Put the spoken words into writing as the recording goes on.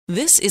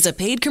This is a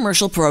paid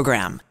commercial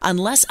program.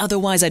 Unless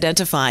otherwise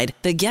identified,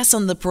 the guests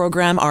on the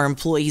program are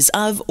employees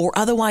of or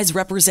otherwise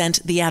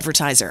represent the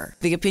advertiser.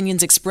 The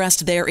opinions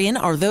expressed therein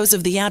are those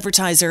of the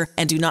advertiser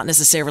and do not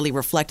necessarily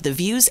reflect the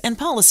views and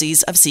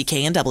policies of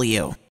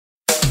CKNW.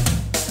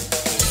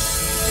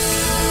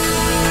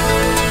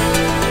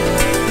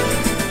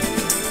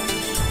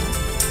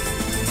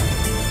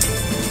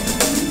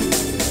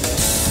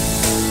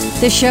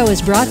 This show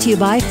is brought to you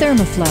by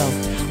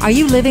Thermoflow. Are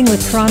you living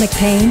with chronic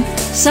pain,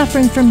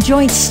 suffering from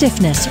joint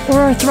stiffness or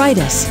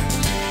arthritis?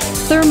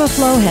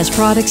 Thermoflow has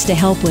products to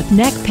help with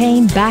neck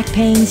pain, back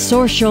pain,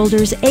 sore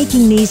shoulders,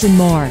 aching knees, and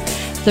more.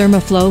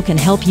 Thermoflow can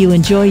help you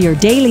enjoy your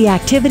daily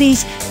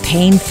activities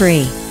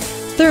pain-free.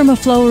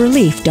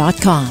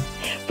 ThermoflowRelief.com.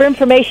 For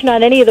information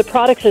on any of the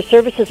products or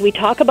services we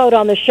talk about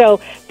on the show,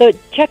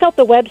 check out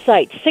the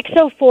website,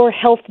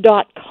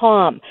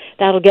 604health.com.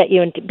 That'll get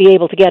you to be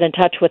able to get in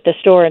touch with the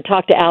store and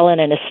talk to Alan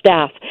and his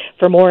staff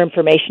for more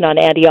information on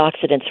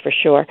antioxidants for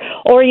sure.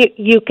 Or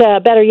you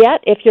better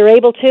yet, if you're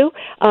able to,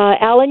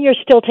 Alan, are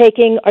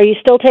you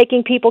still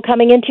taking people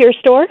coming into your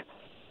store?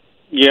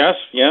 Yes.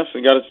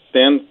 We got to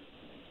stand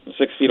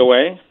 6 feet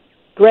away.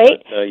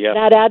 Great. But, yeah.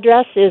 That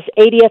address is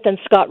 80th and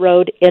Scott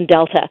Road in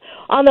Delta.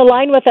 On the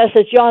line with us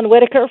is John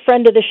Whitaker,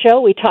 friend of the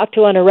show. We talk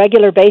to on a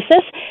regular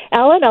basis.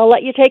 Alan, I'll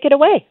let you take it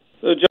away.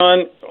 So,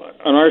 John,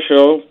 on our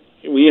show,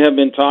 we have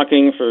been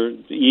talking for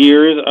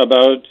years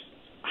about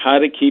how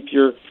to keep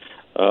your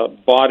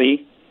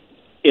body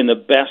in the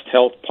best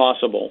health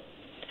possible.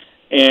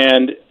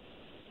 And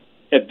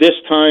at this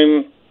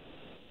time,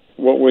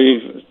 what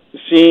we're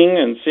seeing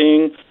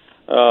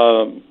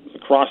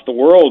across the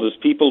world is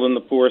people in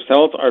the poorest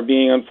health are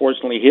being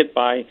unfortunately hit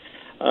by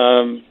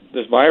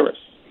this virus.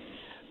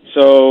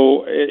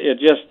 So it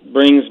just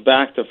brings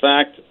back the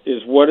fact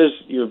is what is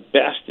your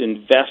best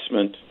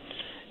investment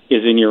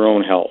is in your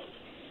own health.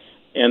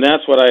 And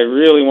that's what I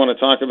really want to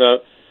talk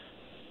about.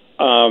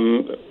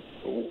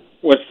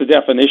 What's the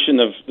definition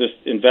of this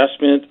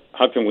investment?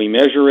 How can we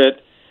measure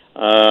it?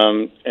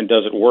 And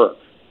does it work?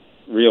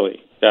 Really,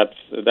 that's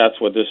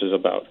what this is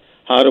about.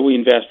 How do we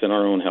invest in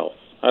our own health?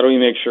 How do we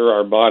make sure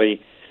our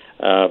body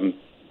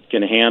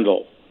can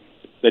handle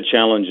the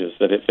challenges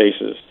that it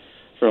faces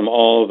from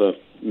all the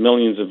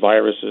millions of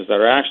viruses that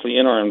are actually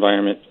in our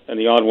environment, and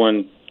the odd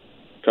one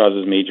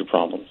causes major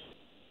problems?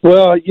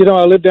 Well,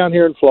 I live down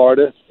here in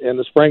Florida, and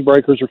the spring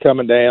breakers are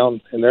coming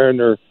down, and they're in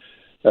their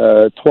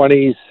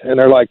 20s, and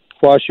they're like,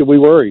 why should we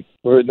worry?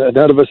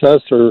 None of us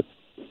are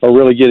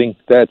really getting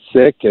that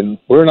sick, and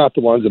we're not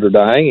the ones that are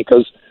dying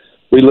because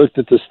we looked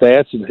at the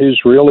stats, and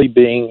who's really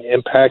being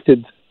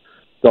impacted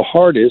the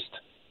hardest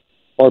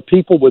are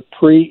people with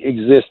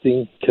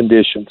pre-existing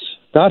conditions,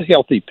 not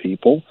healthy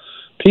people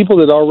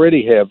that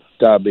already have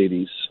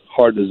diabetes,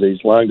 heart disease,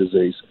 lung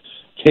disease,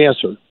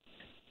 cancer.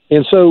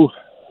 And so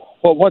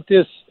what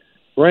this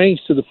brings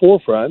to the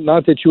forefront,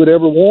 not that you would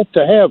ever want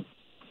to have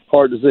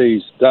heart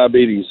disease,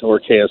 diabetes,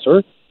 or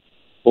cancer,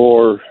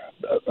 or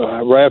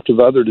a raft of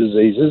other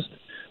diseases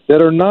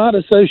that are not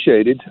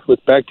associated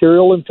with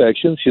bacterial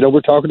infections.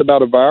 We're talking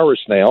about a virus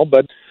now,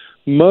 but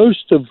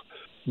most of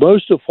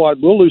what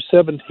we'll lose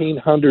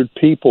 1,700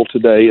 people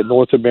today in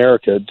North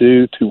America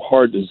due to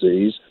heart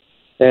disease,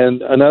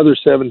 and another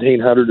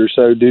 1,700 or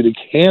so due to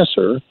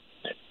cancer,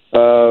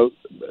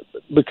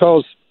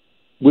 because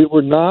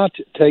we're not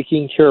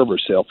taking care of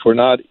ourselves. We're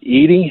not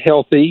eating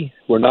healthy.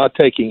 We're not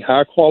taking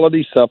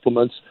high-quality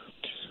supplements.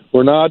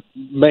 We're not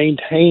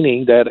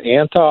maintaining that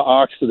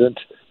antioxidant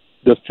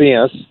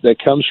defense that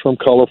comes from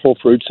colorful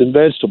fruits and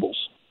vegetables.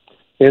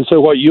 And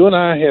so what you and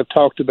I have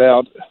talked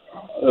about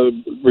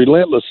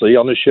relentlessly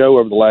on the show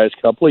over the last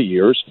couple of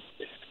years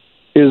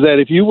is that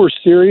if you were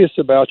serious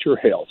about your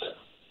health,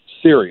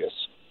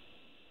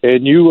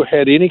 and you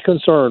had any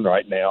concern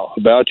right now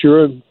about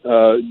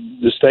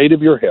the state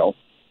of your health,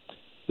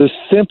 the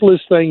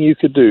simplest thing you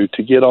could do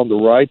to get on the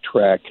right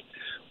track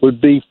would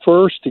be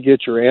first to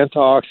get your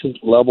antioxidant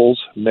levels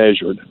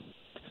measured.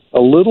 A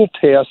little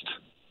test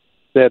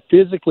that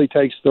physically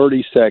takes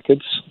 30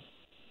 seconds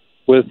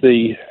with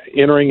the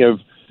entering of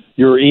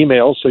your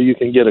email so you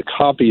can get a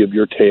copy of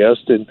your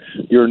test and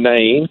your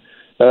name.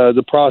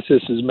 The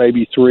process is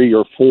maybe 3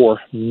 or 4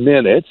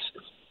 minutes.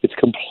 It's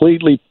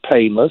completely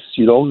painless.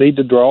 You don't need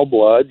to draw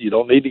blood. You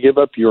don't need to give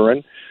up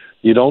urine.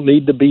 You don't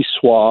need to be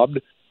swabbed.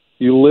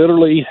 You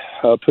literally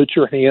put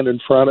your hand in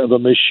front of a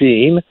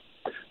machine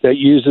that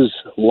uses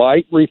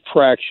light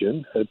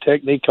refraction, a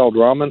technique called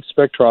Raman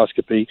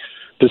spectroscopy,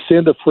 to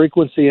send a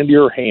frequency into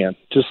your hand.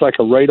 Just like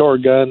a radar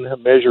gun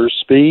measures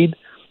speed,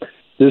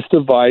 this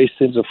device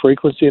sends a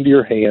frequency into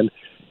your hand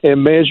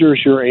and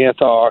measures your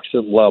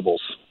antioxidant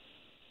levels.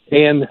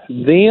 And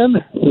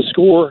then the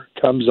score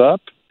comes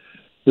up.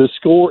 The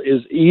score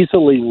is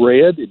easily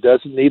read. It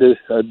doesn't need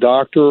a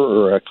doctor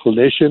or a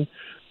clinician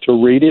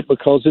to read it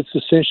because it's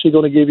essentially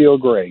going to give you a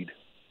grade.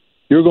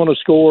 You're going to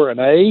score an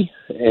A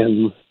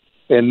and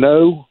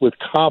know with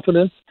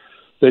confidence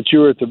that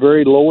you're at the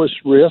very lowest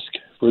risk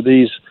for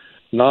these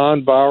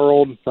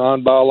non-viral,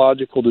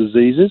 non-biological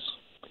diseases,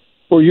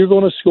 or you're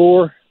going to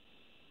score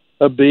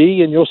a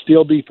B and you'll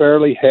still be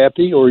fairly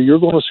happy, or you're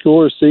going to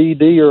score a C,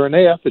 D, or an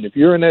F. And if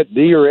you're in that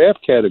D or F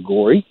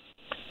category,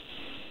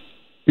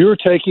 you're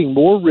taking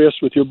more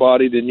risks with your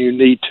body than you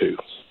need to.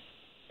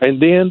 And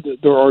then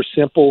there are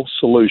simple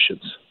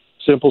solutions.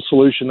 Simple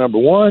solution number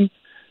one,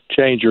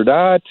 change your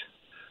diet.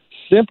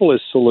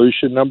 Simplest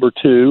solution number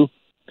two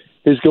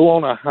is go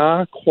on a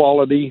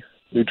high-quality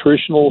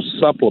nutritional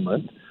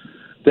supplement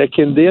that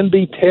can then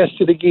be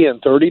tested again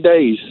 30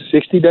 days,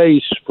 60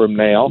 days from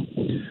now.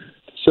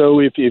 So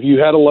if you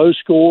had a low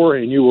score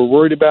and you were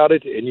worried about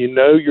it and you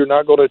know you're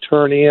not going to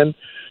turn in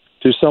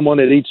to someone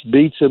that eats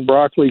beets and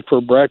broccoli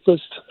for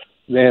breakfast,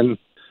 then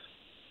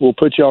we'll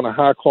put you on a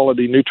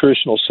high-quality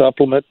nutritional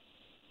supplement,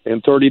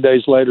 and 30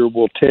 days later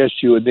we'll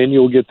test you, and then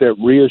you'll get that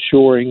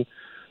reassuring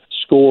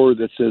score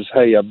that says,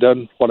 hey, I've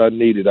done what I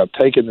needed. I've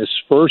taken this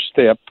first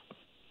step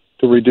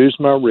to reduce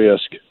my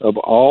risk of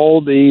all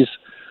these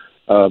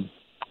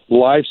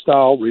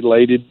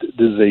lifestyle-related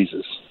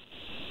diseases.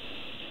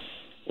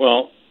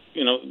 Well,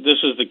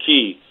 this is the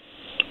key.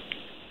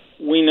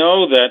 We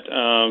know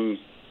that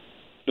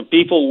the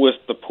people with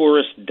the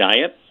poorest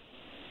diet,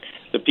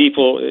 the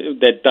people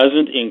that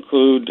doesn't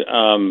include,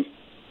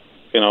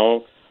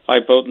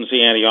 high-potency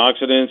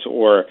antioxidants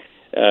or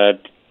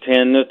 10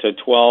 to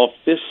 12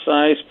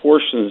 fist-sized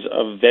portions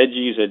of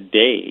veggies a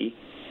day,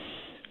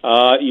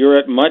 you're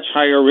at much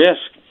higher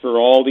risk for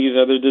all these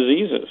other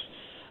diseases,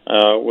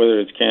 whether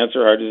it's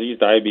cancer, heart disease,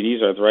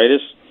 diabetes,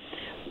 arthritis.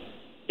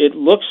 It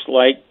looks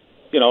like,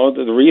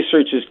 the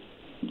research is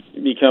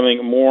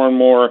becoming more and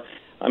more.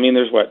 I mean,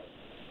 there's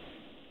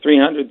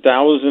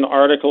 300,000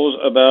 articles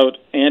about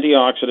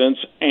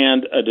antioxidants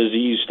and a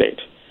disease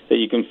state that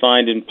you can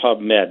find in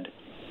PubMed.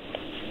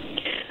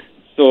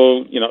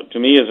 So, to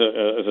me as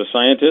a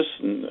scientist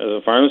and as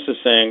a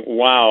pharmacist saying,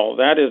 wow,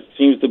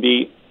 seems to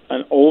be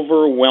an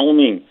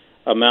overwhelming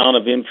amount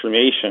of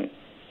information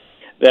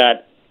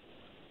that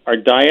our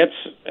diets,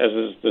 as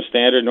is the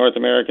standard North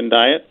American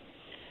diet,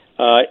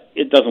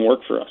 it doesn't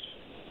work for us.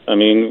 I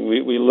mean,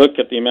 we look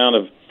at the amount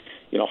of,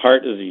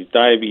 heart disease,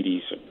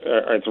 diabetes,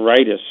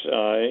 arthritis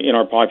in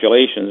our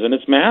populations, and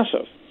it's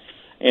massive.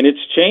 And it's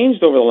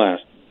changed over the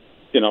last,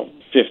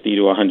 50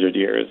 to 100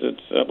 years.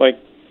 It's like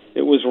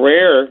it was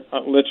rare,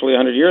 literally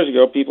 100 years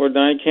ago, people are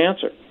dying of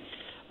cancer.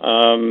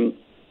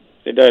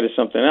 They died of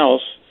something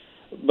else.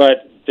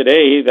 But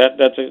today,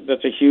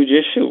 that's a huge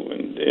issue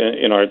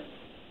in our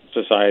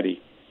society,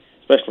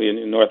 especially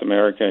in North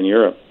America and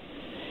Europe.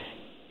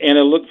 And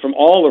from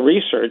all the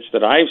research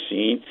that I've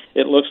seen,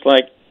 it looks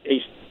like a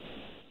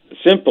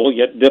simple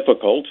yet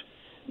difficult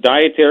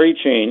dietary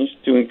change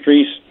to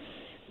increase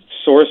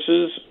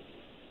sources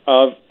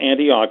of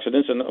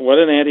antioxidants. And what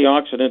an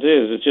antioxidant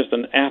is, it's just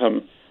an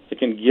atom that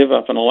can give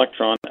up an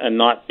electron and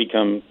not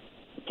become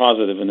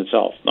positive in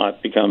itself,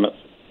 not become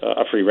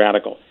a free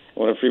radical.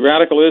 What a free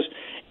radical is,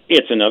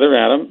 it's another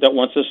atom that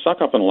wants to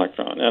suck up an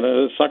electron, and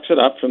it sucks it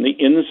up from the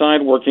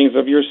inside workings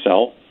of your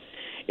cell.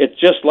 It's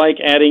just like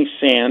adding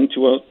sand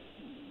to a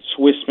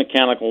Swiss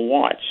mechanical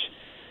watch.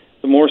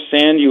 The more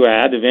sand you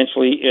add,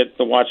 eventually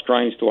the watch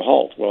grinds to a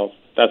halt. Well,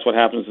 that's what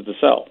happens with the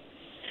cell.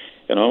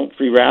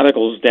 Free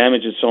radicals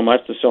damage it so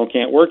much the cell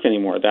can't work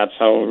anymore. That's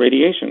how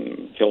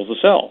radiation kills the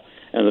cell.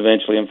 And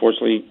eventually,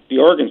 unfortunately, the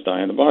organs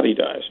die and the body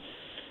dies.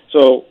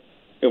 So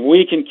if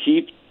we can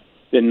keep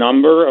the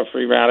number of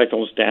free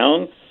radicals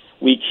down,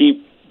 we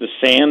keep the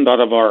sand out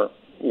of our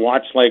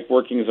watch-like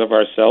workings of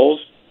our cells,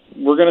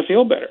 we're going to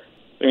feel better.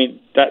 I mean,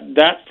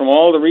 that from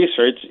all the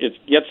research, it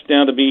gets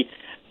down to be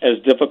as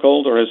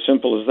difficult or as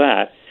simple as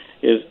that,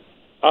 is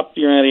up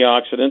your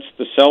antioxidants,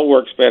 the cell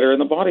works better,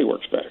 and the body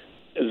works better.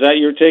 Is that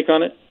your take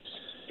on it,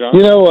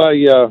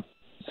 John?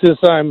 Since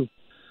I'm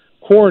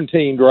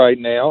quarantined right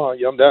now,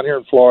 I'm down here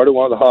in Florida,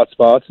 one of the hot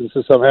spots, and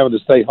since I'm having to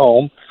stay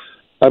home,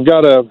 I've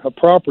got a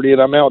property,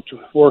 and I'm out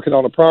working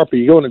on a property.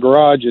 You go in the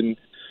garage, and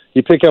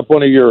you pick up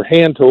one of your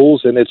hand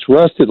tools, and it's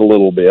rusted a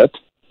little bit.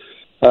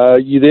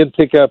 You then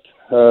pick up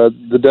the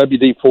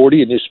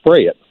WD-40, and you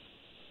spray it.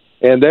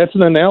 And that's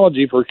an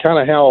analogy for kind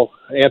of how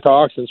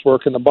antioxidants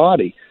work in the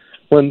body.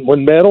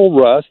 When metal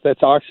rusts,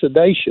 that's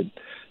oxidation.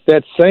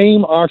 That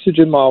same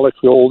oxygen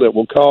molecule that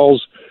will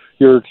cause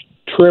your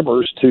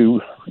trimmers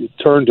to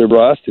turn to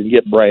rust and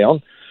get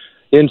brown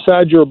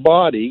inside your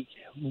body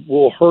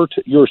will hurt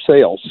your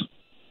cells.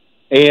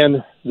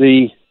 And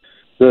the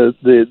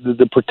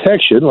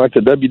protection, like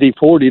the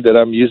WD-40 that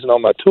I'm using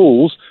on my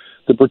tools,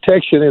 the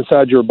protection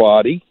inside your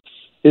body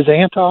is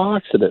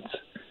antioxidants.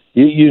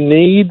 You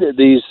need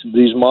these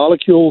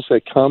molecules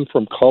that come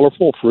from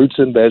colorful fruits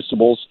and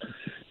vegetables,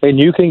 and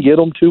you can get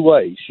them two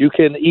ways. You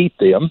can eat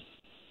them.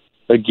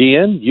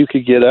 Again, you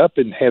could get up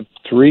and have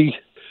 3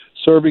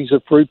 servings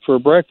of fruit for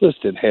breakfast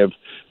and have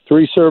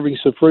 3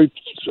 servings of fruit,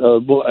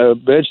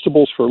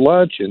 vegetables for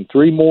lunch, and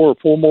 4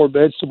 more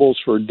vegetables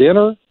for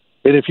dinner.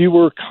 And if you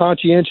were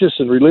conscientious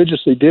and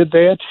religiously did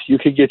that, you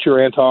could get your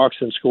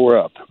antioxidant score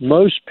up.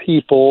 Most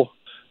people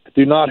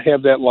do not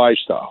have that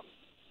lifestyle.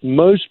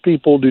 Most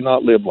people do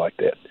not live like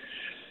that.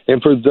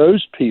 And for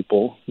those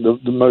people, the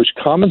most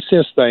common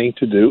sense thing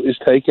to do is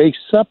take a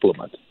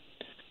supplement.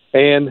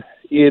 And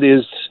it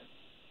is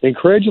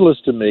incredulous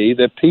to me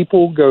that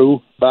people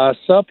go buy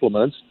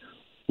supplements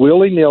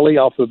willy-nilly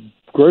off of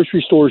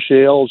grocery store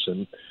shelves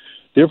and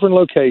different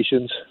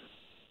locations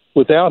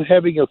without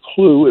having a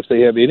clue if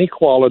they have any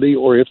quality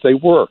or if they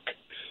work.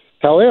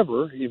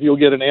 However, if you'll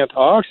get an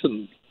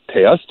antioxidant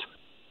test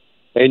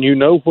and you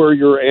know where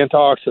your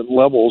antioxidant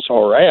levels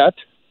are at,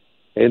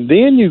 and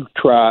then you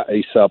try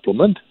a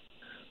supplement,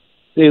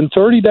 in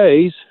 30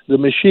 days, the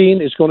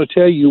machine is going to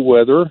tell you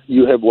whether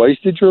you have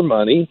wasted your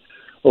money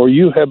or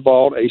you have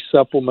bought a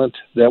supplement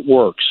that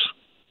works.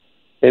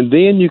 And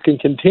then you can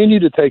continue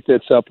to take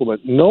that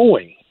supplement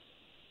knowing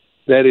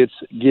that it's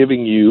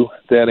giving you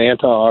that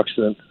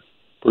antioxidant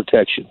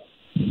protection.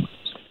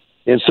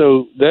 And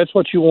so that's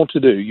what you want to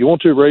do. You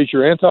want to raise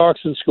your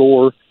antioxidant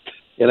score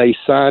in a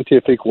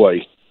scientific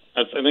way.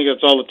 I think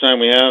that's all the time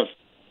we have.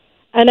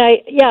 And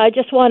I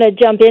just want to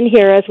jump in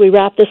here as we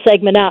wrap this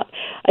segment up.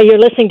 You're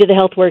listening to the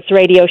HealthWorks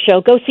radio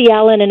show. Go see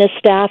Alan and his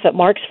staff at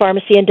Mark's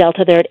Pharmacy in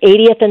Delta. They're at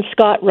 80th and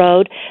Scott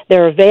Road.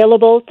 They're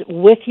available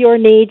with your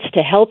needs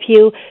to help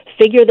you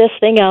figure this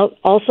thing out.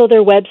 Also,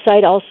 their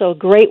website, also a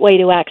great way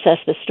to access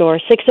the store,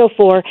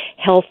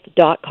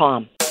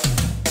 604health.com.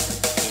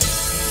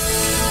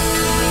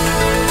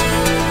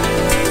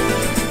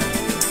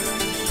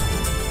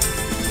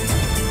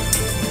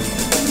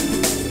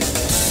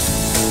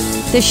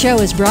 This show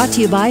is brought to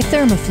you by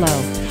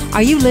Thermaflow.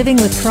 Are you living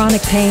with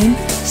chronic pain,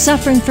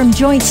 suffering from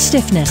joint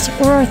stiffness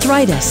or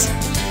arthritis?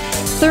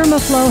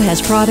 Thermaflow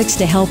has products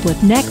to help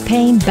with neck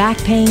pain, back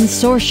pain,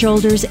 sore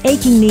shoulders,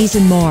 aching knees,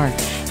 and more.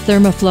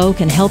 Thermaflow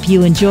can help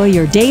you enjoy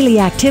your daily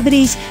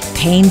activities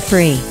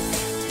pain-free.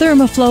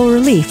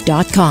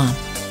 ThermaflowRelief.com.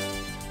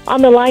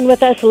 On the line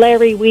with us,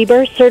 Larry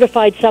Weber,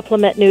 certified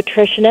supplement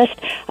nutritionist,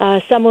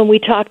 someone we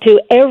talk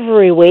to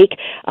every week.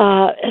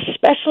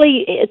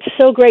 Especially, it's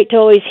so great to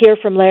always hear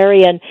from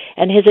Larry and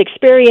his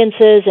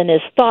experiences and his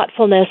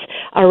thoughtfulness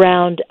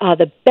around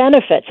the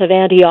benefits of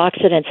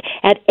antioxidants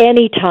at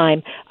any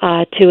time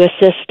to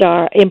assist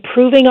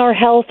improving our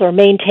health or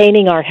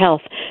maintaining our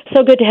health.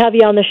 So good to have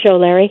you on the show,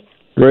 Larry.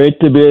 Great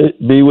to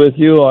be with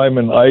you. I'm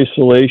in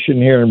isolation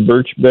here in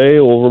Birch Bay,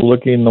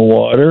 overlooking the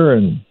water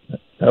and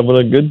having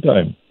a good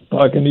time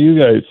talking to you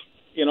guys.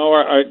 You know,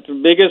 our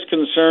biggest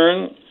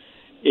concern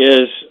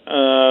is,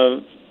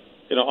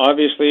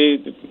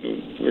 obviously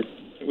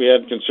we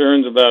had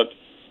concerns about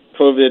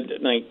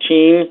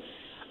COVID-19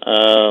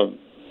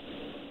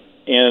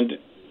 and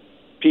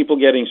people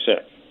getting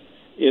sick.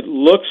 It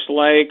looks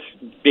like,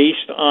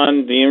 based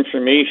on the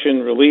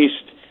information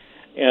released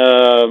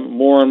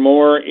more and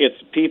more,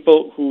 it's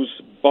people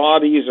whose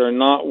bodies are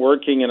not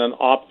working in an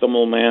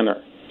optimal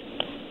manner.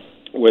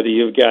 Whether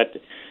you've got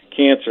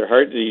cancer,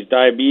 heart disease,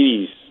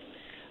 diabetes,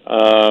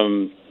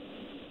 of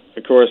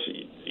course,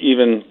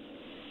 even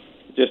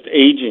just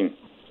aging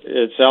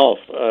itself,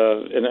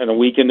 and a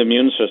weakened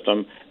immune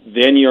system,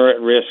 then you're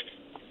at risk,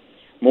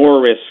 more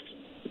risk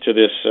to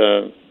this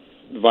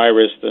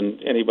virus than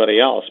anybody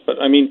else. But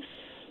I mean,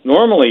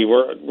 normally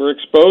we're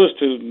exposed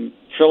to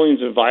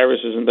trillions of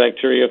viruses and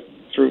bacteria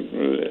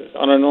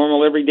on a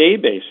normal everyday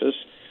basis.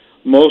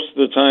 Most of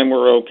the time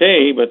we're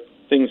okay, but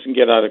things can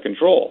get out of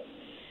control.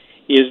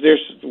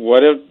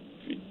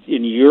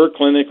 In your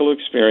clinical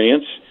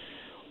experience,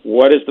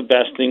 what is the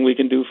best thing we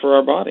can do for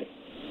our body?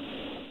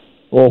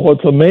 Well,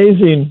 what's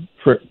amazing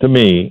to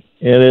me,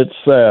 and it's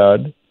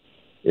sad,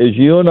 is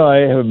you and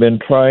I have been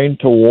trying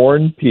to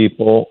warn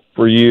people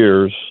for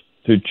years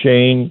to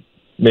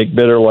make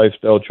better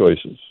lifestyle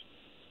choices.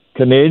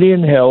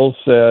 Canadian Health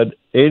said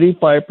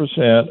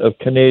 85% of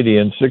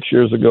Canadians 6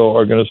 years ago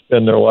are going to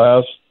spend their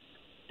last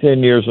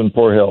 10 years in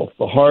poor health.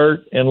 The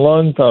Heart and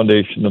Lung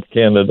Foundation of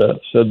Canada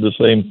said the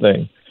same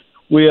thing.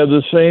 We have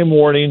the same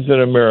warnings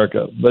in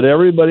America, but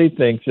everybody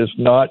thinks it's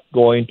not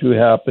going to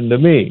happen to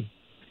me.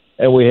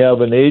 And we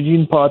have an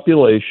aging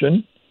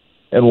population,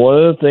 and one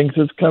of the things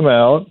that's come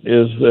out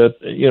is that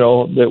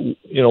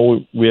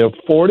we have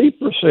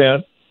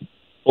 40%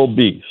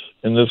 obese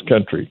in this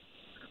country,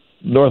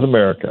 North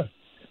America.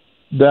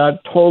 That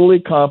totally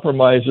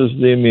compromises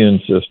the immune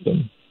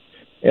system,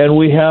 and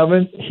we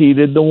haven't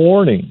heeded the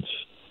warnings.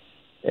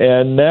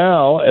 And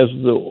now, as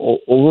the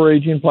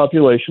overaging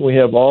population, we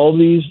have all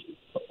these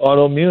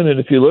autoimmune, and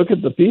if you look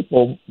at the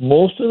people,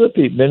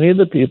 many of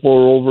the people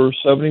are over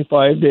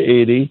 75 to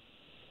 80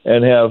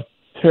 and have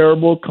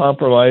terrible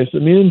compromised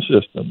immune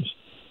systems.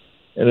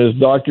 And as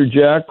Dr.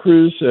 Jack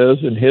Kruse says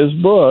in his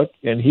book,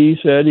 and he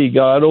said he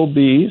got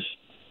obese,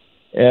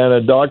 and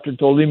a doctor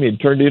told him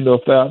he'd turned into a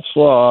fat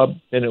slob,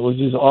 and it was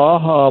his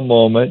aha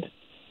moment,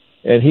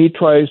 and he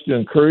tries to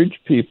encourage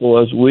people,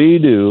 as we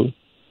do,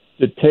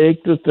 to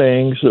take the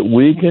things that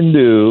we can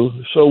do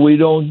so we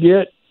don't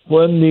get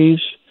when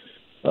these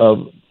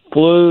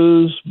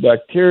flus,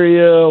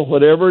 bacteria,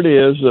 whatever it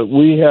is, that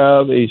we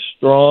have a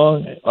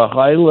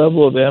high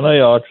level of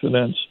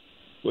antioxidants,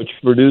 which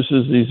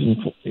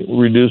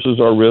reduces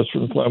our risk for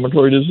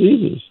inflammatory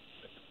diseases.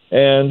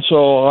 And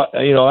so,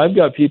 I've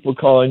got people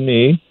calling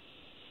me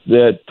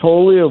that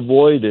totally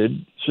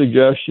avoided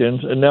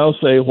suggestions and now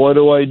say, what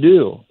do I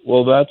do?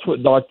 Well, that's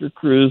what Dr.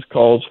 Kruse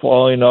calls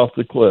falling off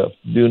the cliff.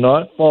 Do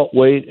not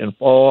wait and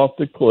fall off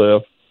the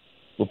cliff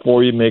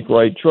before you make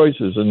right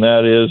choices. And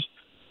that is,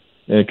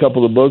 in a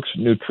couple of books,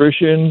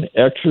 nutrition,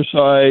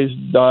 exercise,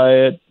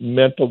 diet,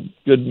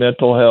 good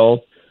mental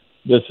health.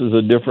 This is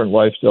a different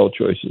lifestyle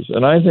choices.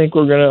 And I think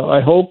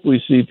I hope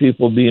we see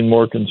people being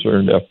more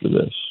concerned after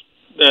this.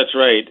 That's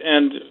right.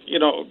 And,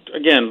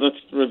 again, let's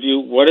review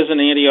what is an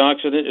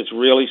antioxidant. It's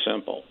really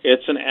simple.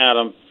 It's an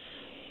atom.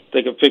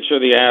 Take a picture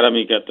of the atom.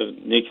 You got the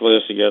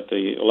nucleus, you got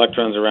the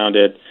electrons around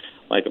it,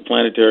 like a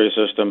planetary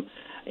system.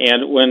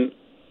 And when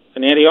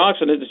an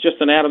antioxidant is just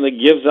an atom that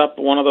gives up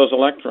one of those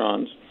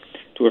electrons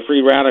to a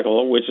free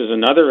radical, which is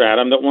another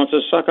atom that wants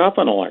to suck up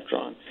an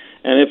electron.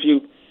 And if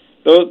you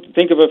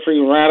think of a free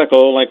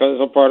radical like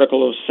a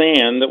particle of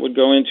sand that would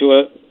go into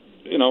a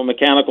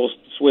mechanical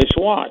switch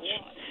watch.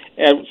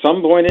 At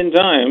some point in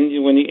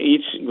time, when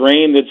each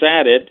grain that's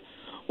added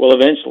will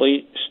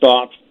eventually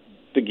stop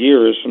the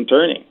gears from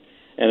turning.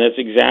 And that's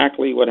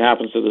exactly what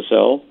happens to the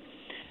cell.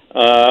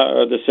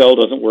 The cell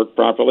doesn't work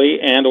properly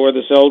or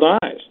the cell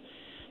dies.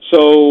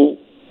 So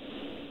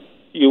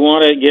you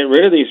want to get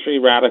rid of these free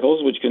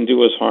radicals, which can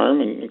do us harm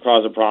and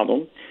cause a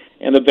problem.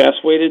 And the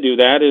best way to do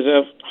that is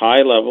have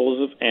high levels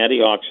of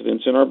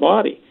antioxidants in our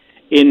body.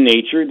 In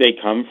nature, they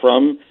come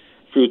from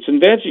fruits and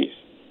veggies.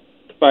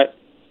 But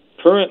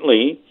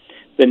currently,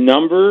 the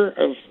number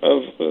of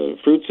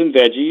fruits and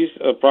veggies,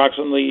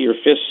 approximately your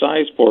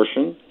fist-sized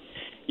portion,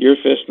 your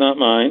fist, not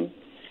mine,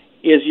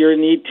 is you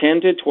need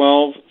 10 to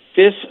 12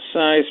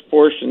 fist-sized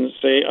portions,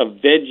 say,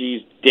 of veggies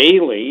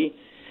daily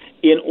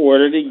in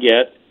order to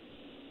get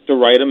the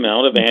right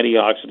amount of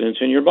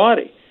antioxidants in your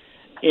body.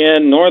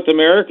 And North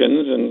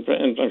Americans,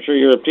 and I'm sure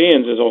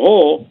Europeans as a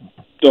whole,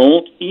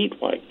 don't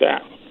eat like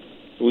that.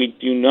 We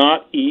do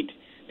not eat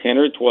 10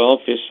 or 12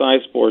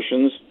 fist-sized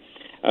portions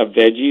of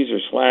veggies or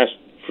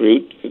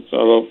fruit,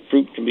 although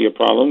fruit can be a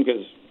problem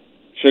because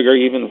sugar,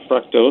 even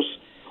fructose,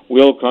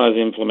 will cause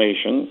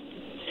inflammation.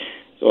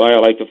 So I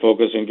like to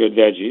focus on good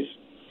veggies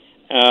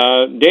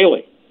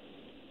daily.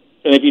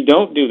 And if you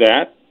don't do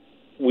that,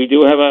 we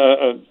do have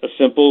a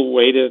simple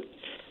way to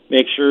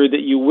make sure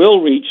that you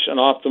will reach an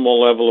optimal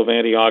level of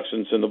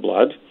antioxidants in the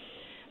blood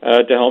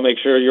to help make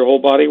sure your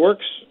whole body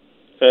works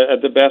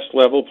at the best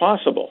level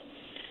possible.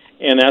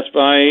 And that's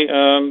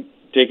by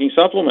taking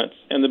supplements.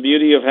 And the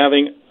beauty of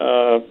having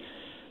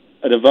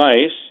a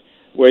device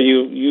where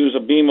you use a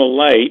beam of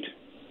light,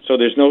 so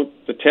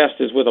the test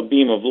is with a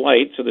beam of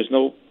light, so there's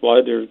no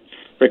blood or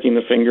pricking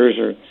the fingers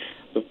or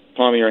the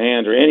palm of your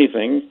hand or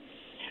anything.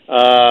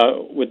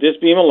 With this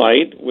beam of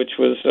light, which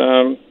was,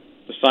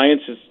 the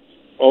science is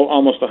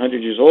almost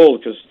 100 years old,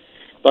 because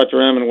Dr.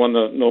 Raman won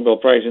the Nobel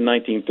Prize in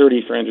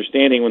 1930 for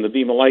understanding when the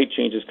beam of light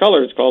changes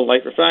color. It's called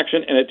light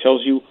refraction, and it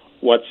tells you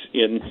what's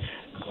in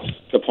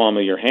the palm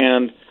of your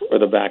hand or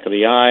the back of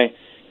the eye,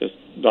 because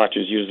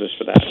doctors use this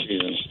for that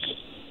reason.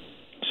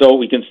 So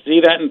we can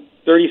see that in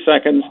 30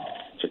 seconds.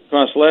 It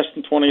costs less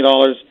than $20,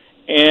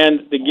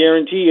 and the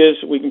guarantee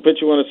is we can put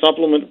you on a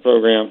supplement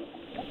program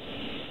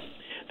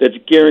that's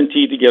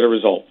guaranteed to get a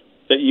result,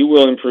 that you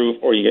will improve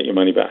or you get your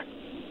money back.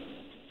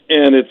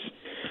 And it's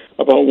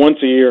about once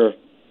a year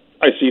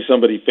I see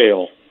somebody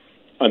fail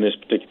on this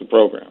particular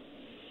program.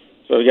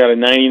 So we got a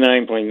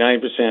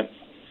 99.9%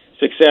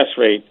 success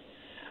rate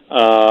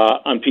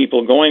on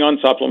people going on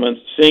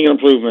supplements, seeing an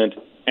improvement,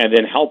 and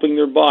then helping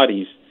their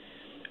bodies,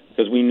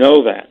 because we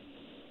know that,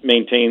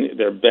 maintain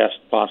their best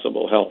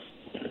possible health.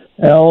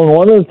 Alan,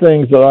 one of the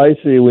things that I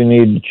see we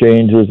need to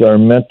change is our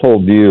mental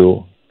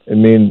view. I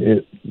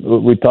mean,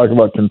 we talk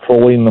about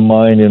controlling the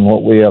mind and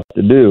what we have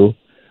to do.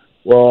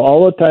 Well,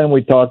 all the time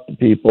we talk to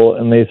people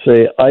and they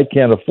say, I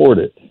can't afford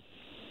it.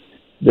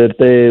 That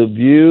they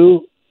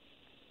view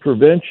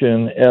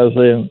prevention as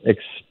an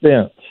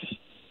expense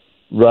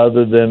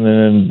rather than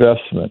an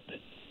investment.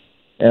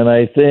 And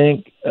I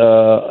think,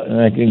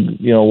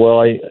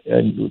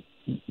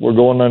 we're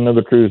going on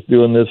another cruise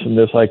doing this and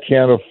this. I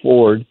can't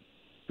afford.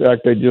 In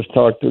fact, I just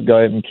talked to a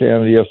guy in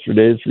Canada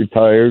yesterday that's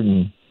retired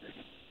and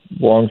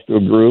belongs to a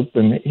group,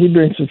 and he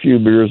drinks a few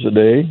beers a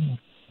day,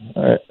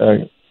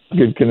 a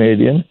good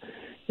Canadian.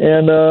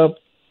 And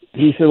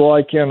he said, well,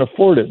 I can't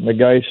afford it. And the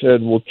guy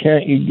said, well,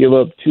 can't you give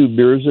up 2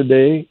 beers a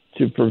day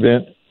to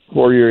prevent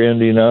where you're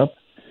ending up?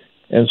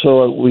 And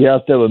so we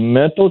have to have a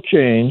mental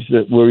change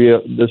that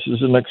this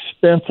is an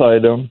expense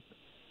item.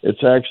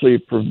 It's actually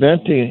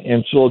preventing,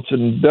 and so it's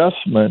an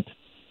investment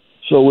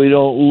so we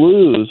don't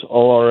lose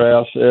all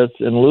our assets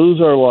and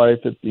lose our life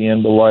at the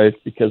end of life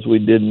because we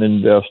didn't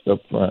invest up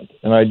front.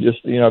 And I just,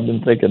 I've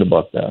been thinking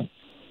about that.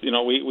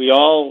 We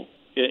all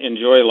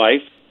enjoy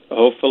life,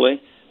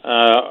 hopefully.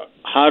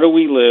 How do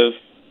we live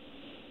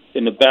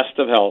in the best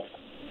of health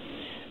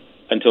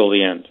until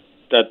the end?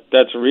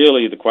 That's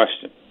really the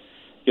question.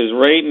 Because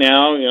right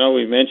now,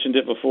 we've mentioned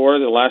it before,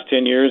 the last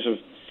 10 years of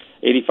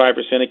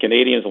 85% of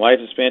Canadians' life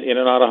is spent in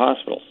and out of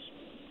hospitals.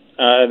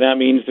 That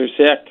means they're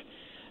sick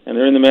and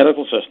they're in the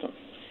medical system.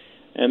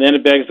 And then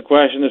it begs the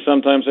question that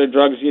sometimes their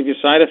drugs give you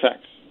side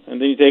effects. and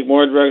then you take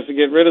more drugs to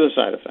get rid of the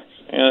side effects,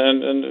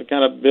 and it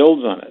kind of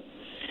builds on it.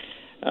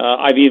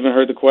 I've even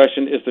heard the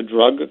question: is the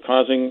drug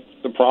causing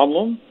the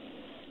problem,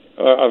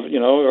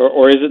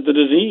 or is it the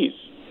disease?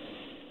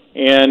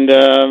 And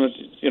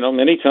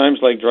many times,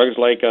 like drugs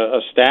like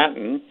a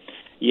statin,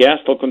 yes,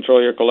 they'll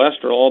control your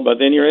cholesterol, but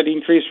then you're at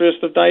increased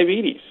risk of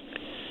diabetes.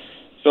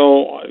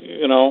 So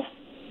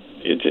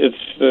it's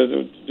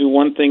do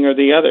one thing or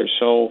the other.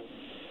 So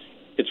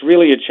it's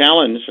really a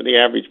challenge for the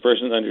average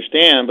person to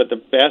understand. But the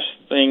best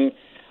thing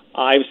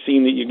I've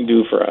seen that you can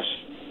do for us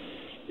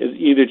is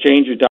either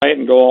change your diet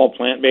and go all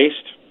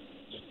plant-based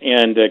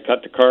and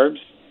cut the carbs,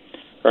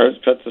 or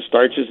cut the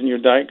starches in your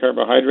diet,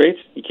 carbohydrates.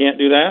 You can't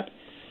do that?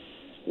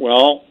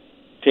 Well,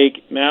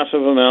 take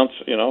massive amounts,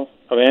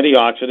 of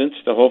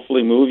antioxidants to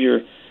hopefully move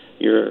your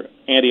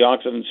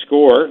antioxidant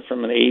score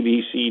from an A,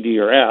 B, C, D,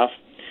 or F.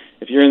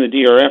 If you're in the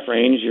DRF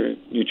range, you're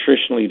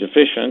nutritionally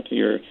deficient.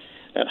 You're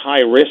at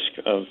high risk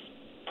of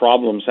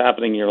problems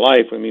happening in your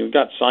life. I mean, we've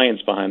got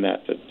science behind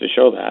that to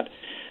show that.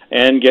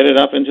 And get it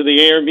up into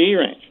the A or B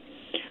range,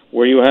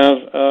 where you have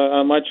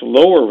a much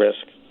lower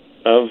risk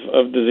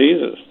of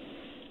diseases.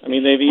 I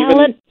mean, they've even...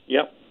 Alan,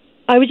 yep.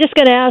 I was just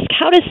going to ask,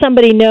 how does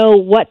somebody know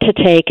what to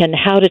take and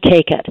how to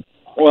take it?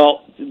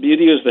 Well, the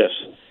beauty is this.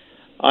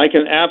 I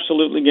can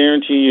absolutely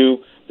guarantee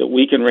you that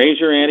we can raise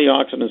your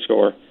antioxidant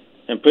score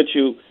and put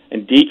you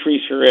and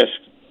decrease your risk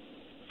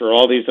for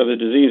all these other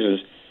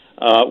diseases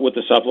with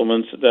the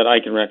supplements that I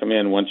can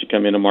recommend once you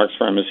come into Mark's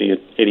Pharmacy at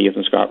 80th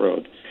and Scott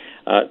Road.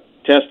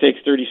 Test takes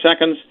 30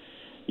 seconds,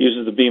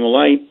 uses the beam of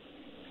light,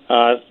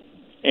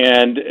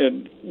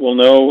 and we'll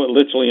know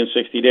literally in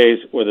 60 days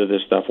whether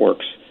this stuff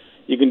works.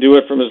 You can do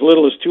it from as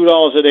little as $2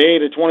 a day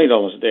to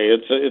 $20 a day.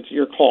 It's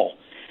your call.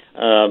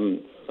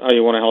 How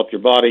you want to help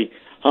your body,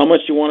 how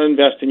much you want to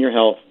invest in your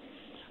health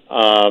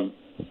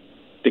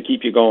to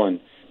keep you going,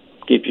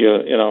 keep you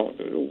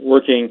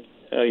working,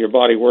 your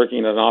body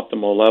working at an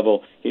optimal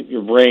level, keep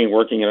your brain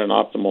working at an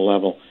optimal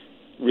level.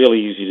 Really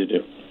easy to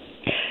do.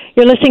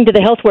 You're listening to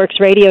the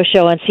HealthWorks radio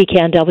show on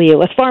CKNW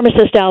with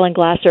pharmacist Alan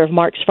Glasser of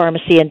Mark's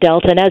Pharmacy in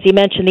Delta. And as you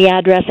mentioned, the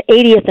address,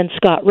 80th and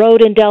Scott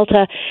Road in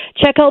Delta.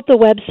 Check out the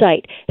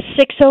website,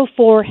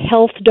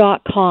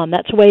 604health.com.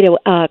 That's a way to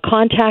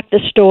contact the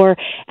store,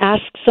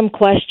 ask some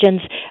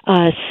questions,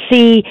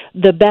 see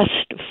the best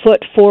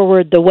foot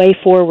forward, the way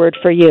forward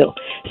for you.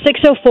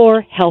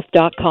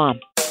 604health.com.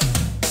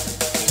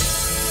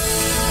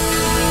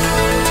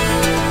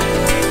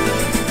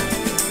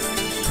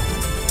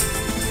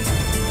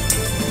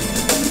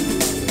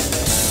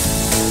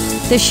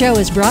 This show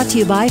is brought to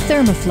you by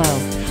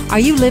Thermoflow. Are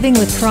you living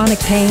with chronic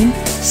pain,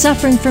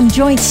 suffering from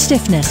joint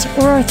stiffness,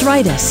 or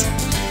arthritis?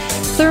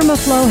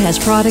 Thermoflow has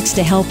products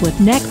to help with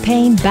neck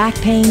pain, back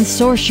pain,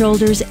 sore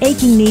shoulders,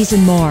 aching knees,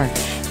 and more.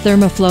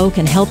 Thermoflow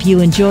can help you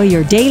enjoy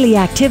your daily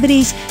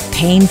activities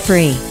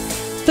pain-free.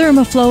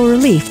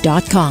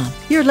 ThermoflowRelief.com.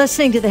 You're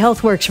listening to the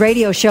HealthWorks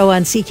radio show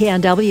on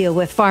CKNW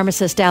with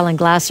pharmacist Alan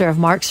Glasser of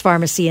Mark's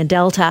Pharmacy in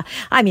Delta.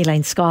 I'm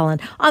Elaine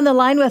Scollin. On the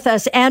line with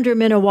us, Andrew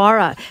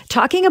Minowara,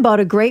 talking about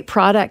a great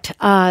product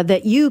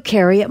that you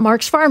carry at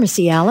Mark's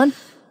Pharmacy, Alan.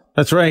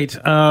 That's right.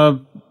 The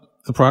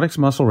product's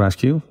Muscle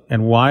Rescue.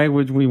 And why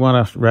would we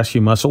want to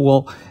rescue muscle?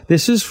 Well,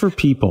 this is for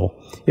people.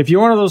 If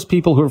you're one of those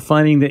people who are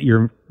finding that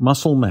your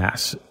muscle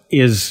mass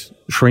is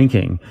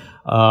shrinking,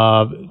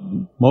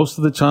 most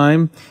of the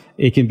time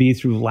it can be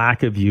through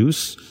lack of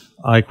use.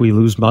 Like we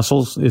lose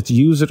muscles. It's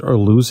use it or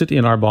lose it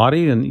in our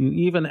body. And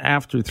even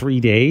after 3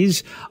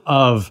 days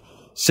of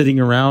sitting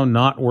around,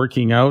 not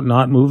working out,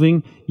 not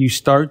moving, you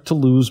start to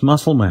lose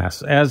muscle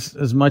mass.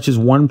 As much as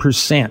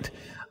 1%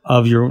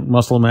 of your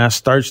muscle mass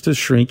starts to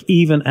shrink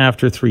even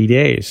after 3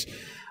 days.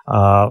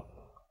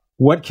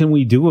 What can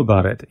we do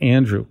about it,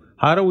 Andrew?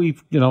 How do we,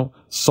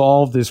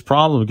 solve this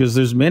problem? Because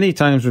there's many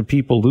times when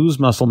people lose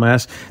muscle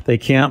mass, they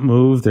can't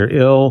move, they're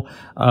ill,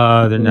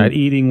 they're not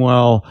eating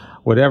well,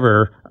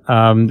 whatever.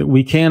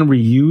 We can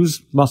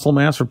reuse muscle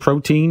mass or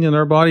protein in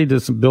our body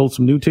to build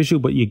some new tissue,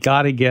 but you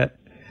got to get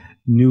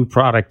new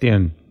product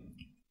in.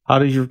 How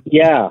do you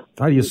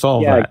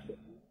solve that?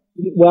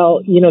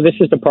 Well, this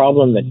is the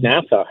problem that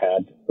NASA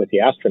had with the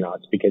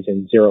astronauts, because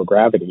in zero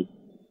gravity,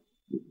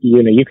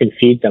 you can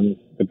feed them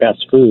the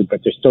best food,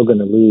 but they're still going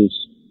to lose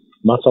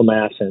muscle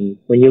mass. And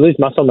when you lose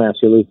muscle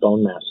mass, you lose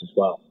bone mass as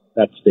well.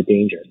 That's the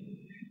danger.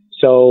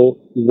 So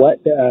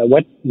what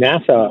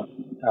NASA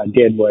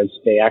did was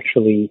they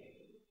actually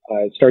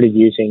started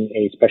using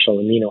a special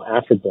amino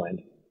acid blend.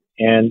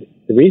 And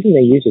the reason they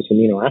used this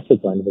amino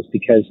acid blend was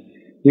because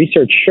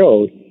research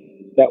showed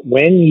that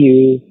when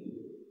you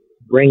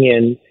bring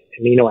in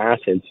amino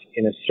acids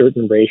in a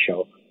certain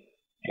ratio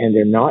and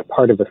they're not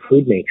part of a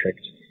food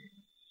matrix,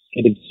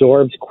 it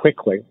absorbs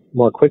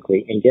more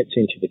quickly and gets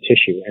into the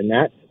tissue. And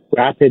that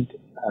rapid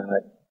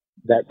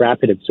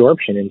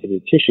absorption into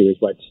the tissue is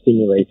what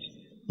stimulates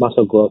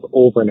muscle growth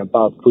over and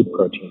above food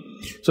protein.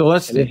 So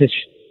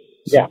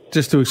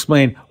just to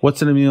explain,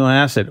 what's an amino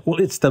acid? Well,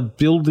 it's the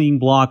building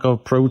block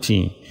of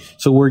protein.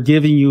 So we're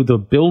giving you the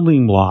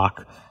building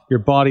block, your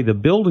body the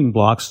building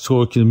blocks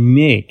so it can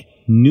make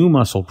new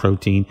muscle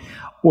protein.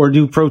 Or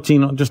do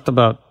protein just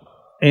about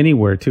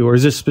anywhere too? Or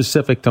is this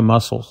specific to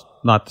muscles,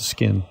 not the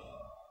skin?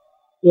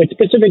 It's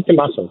specific to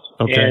muscles.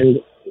 Okay. And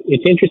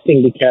it's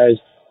interesting because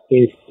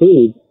in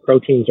food,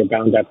 proteins are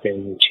bound up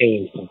in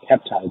chains like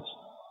peptides,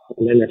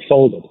 and then they're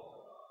folded.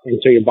 And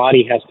so your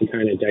body has to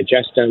kind of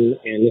digest them,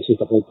 and this is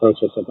the whole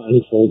process of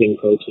unfolding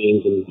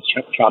proteins and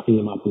chopping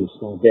them up in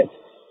small bits.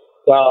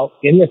 Well,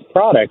 in this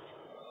product,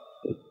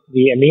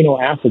 the amino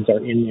acids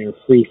are in their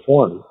free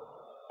form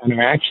and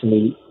are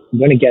actually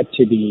going to get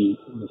to the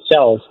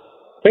cells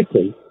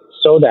quickly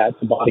so that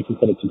the body can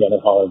put it together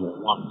however it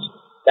wants.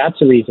 That's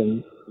the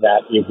reason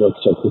that it works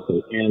so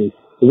quickly. And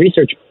the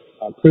research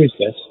proves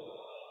this.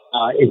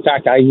 In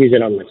fact, I use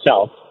it on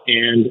myself,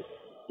 and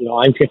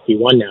I'm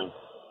 51 now,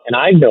 and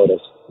I've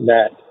noticed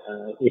that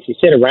if you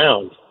sit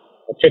around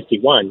at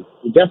 51,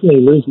 you definitely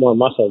lose more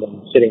muscle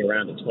than sitting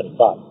around at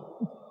 25.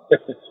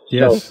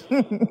 Yes.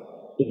 So,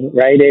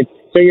 right?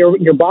 So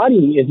your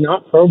body is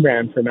not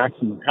programmed for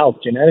maximum health.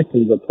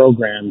 Genetically, we're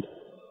programmed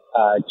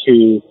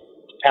to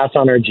pass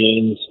on our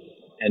genes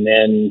and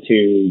then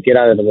to get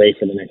out of the way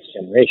for the next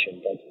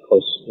generation. But of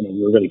course,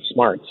 we're really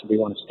smart, so we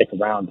want to stick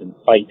around and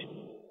fight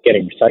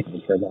getting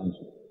recycled for as long as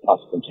we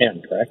possibly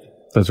can, correct?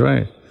 That's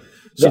right.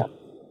 Yeah.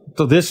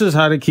 So this is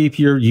how to keep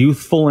your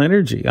youthful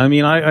energy. I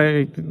mean,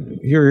 I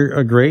hear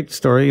a great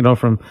story,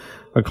 from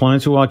our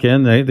clients who walk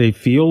in. They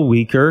feel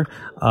weaker.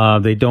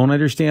 They don't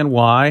understand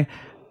why.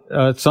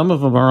 Some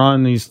of them are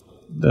on these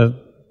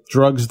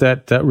drugs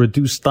that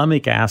reduce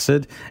stomach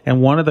acid,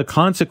 and one of the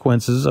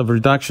consequences of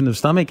reduction of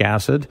stomach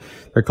acid,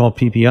 they're called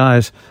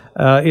PPIs,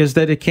 is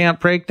that it can't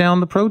break down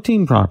the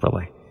protein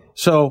properly.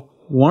 So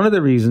one of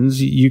the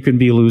reasons you can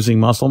be losing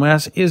muscle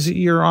mass is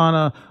you're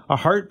on a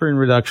heartburn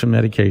reduction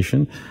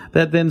medication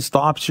that then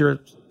stops your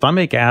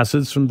stomach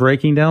acids from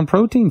breaking down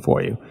protein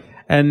for you.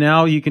 And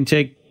now you can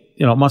take,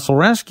 Muscle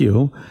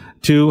Rescue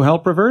to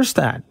help reverse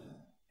that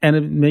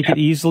and make it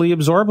easily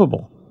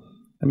absorbable.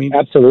 I mean,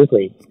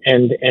 absolutely.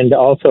 And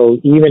also,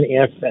 even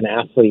if an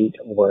athlete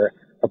or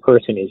a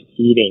person is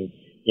eating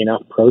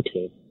enough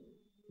protein,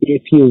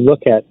 if you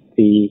look at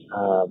the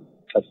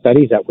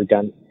studies that were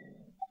done,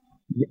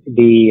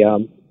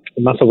 the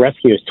Muscle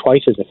Rescue is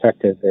twice as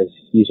effective as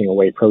using a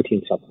whey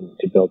protein supplement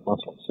to build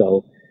muscle.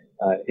 So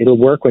it'll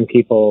work when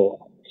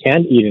people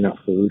can't eat enough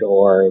food,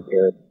 or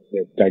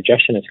their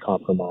digestion is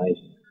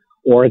compromised,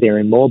 or they're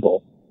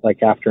immobile,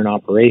 like after an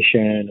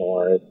operation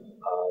or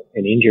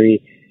an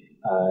injury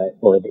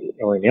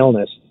or an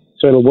illness.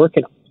 So it'll work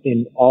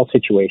in all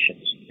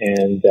situations.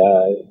 And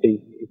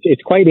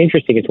it's quite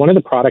interesting. It's one of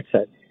the products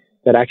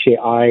that actually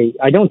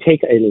I don't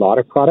take a lot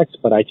of products,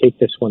 but I take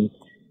this one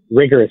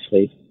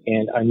rigorously,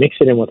 and I mix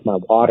it in with my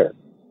water,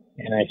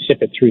 and I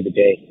sip it through the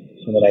day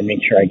so that I make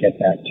sure I get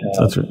that.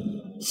 That's right.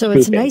 So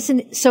it's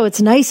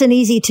nice and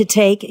easy to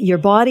take. Your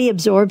body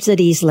absorbs it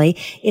easily.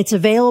 It's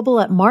available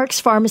at Mark's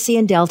Pharmacy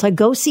in Delta.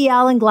 Go see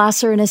Alan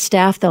Glasser and his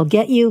staff. They'll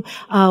get you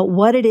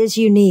what it is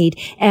you need.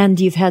 And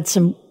you've had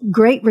some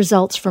great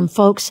results from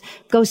folks.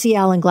 Go see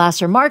Alan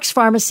Glasser. Mark's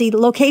Pharmacy,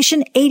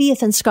 location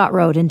 80th and Scott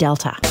Road in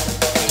Delta.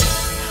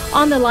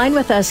 On the line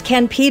with us,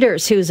 Ken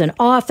Peters, who's an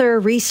author,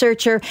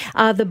 researcher.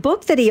 The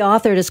book that he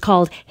authored is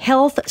called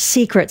Health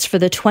Secrets for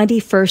the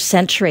 21st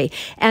Century.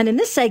 And in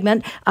this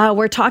segment,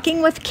 we're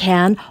talking with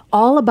Ken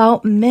all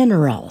about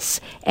minerals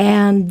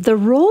and the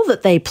role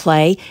that they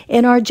play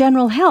in our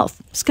general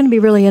health. It's going to be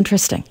really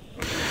interesting.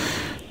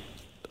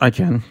 I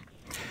can.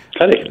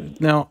 Howdy.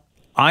 Now,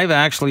 I've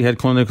actually had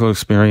clinical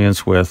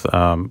experience with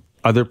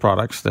other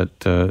products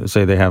that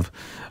say they have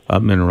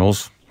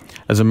minerals.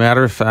 As a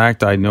matter of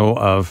fact, I know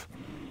of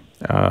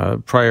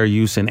prior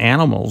use in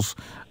animals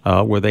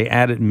where they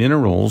added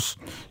minerals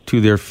to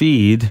their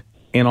feed,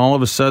 and all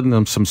of a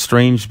sudden some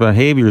strange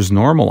behaviors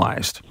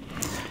normalized,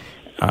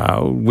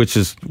 which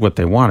is what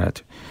they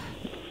wanted.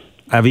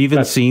 I've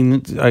even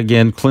seen,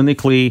 again,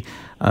 clinically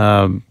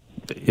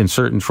in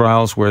certain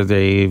trials where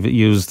they've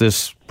used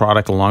this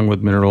product along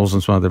with minerals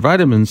and some other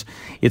vitamins,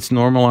 it's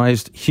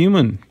normalized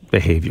human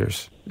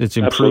behaviors. It's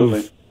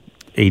improved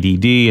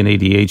ADD and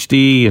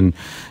ADHD and,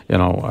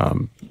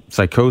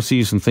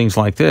 psychoses and things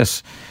like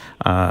this.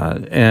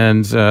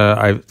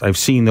 I've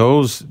seen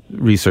those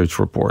research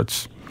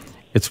reports.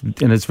 It's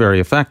very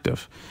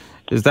effective.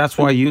 That's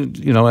why you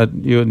at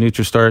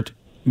NutriStart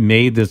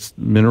made this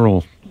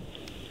mineral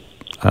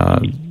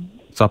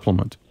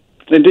supplement.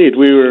 Indeed,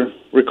 we were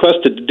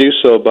requested to do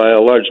so by a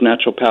large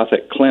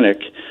naturopathic clinic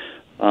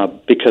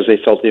because they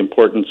felt the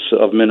importance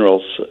of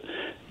minerals,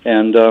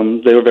 and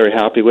they were very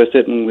happy with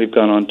it, and we've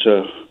gone on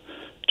to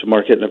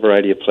market in a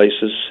variety of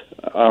places.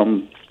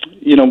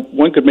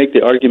 One could make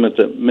the argument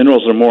that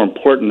minerals are more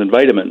important than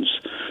vitamins,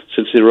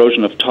 since the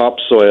erosion of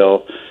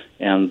topsoil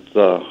and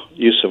the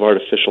use of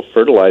artificial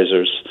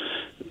fertilizers.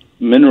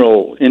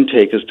 Mineral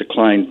intake has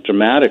declined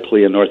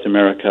dramatically in North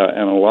America,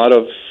 and a lot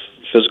of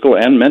physical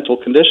and mental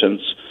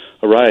conditions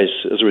arise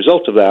as a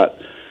result of that.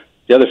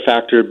 The other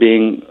factor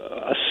being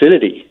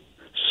acidity.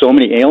 So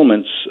many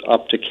ailments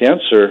up to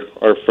cancer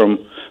are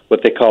from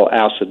what they call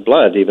acid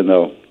blood, even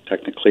though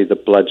technically the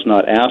blood's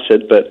not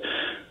acid, but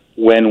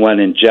when one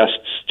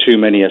ingests too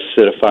many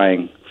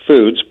acidifying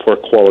foods, poor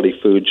quality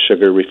foods,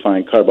 sugar,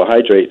 refined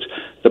carbohydrates,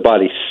 the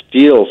body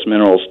steals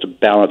minerals to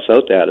balance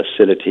out that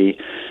acidity.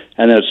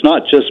 And it's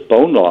not just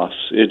bone loss.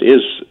 It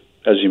is,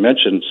 as you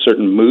mentioned,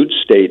 certain mood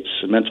states,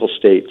 mental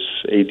states,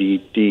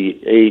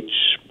 ADDH,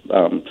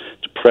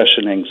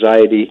 depression,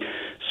 anxiety,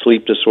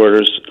 sleep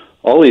disorders.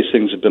 All these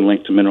things have been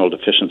linked to mineral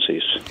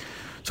deficiencies.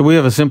 So we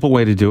have a simple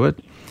way to do it.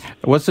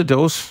 What's the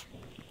dose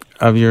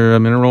of your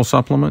mineral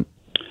supplement?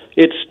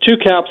 It's 2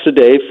 caps a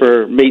day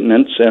for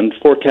maintenance and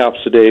 4 caps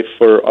a day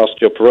for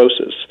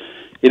osteoporosis.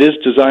 It is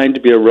designed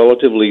to be a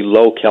relatively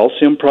low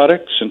calcium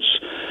product since,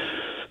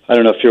 I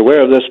don't know if you're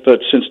aware of this, but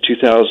since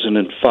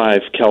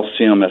 2005,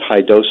 calcium at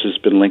high doses has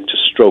been linked to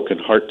stroke and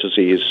heart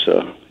disease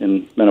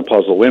in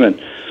menopausal women.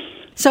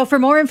 So for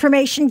more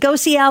information, go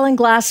see Alan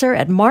Glasser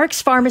at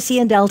Mark's Pharmacy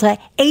in Delta,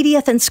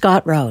 80th and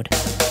Scott Road.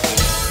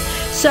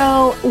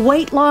 So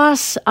weight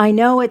loss, I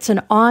know it's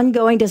an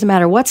ongoing, doesn't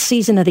matter what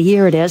season of the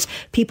year it is.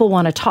 People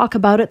want to talk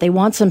about it. They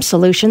want some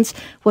solutions.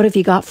 What have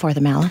you got for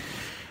them, Alan?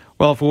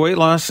 Well, for weight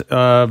loss,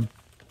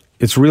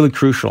 it's really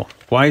crucial.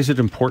 Why is it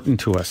important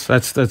to us?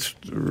 That's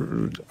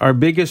our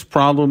biggest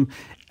problem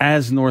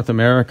as North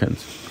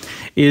Americans,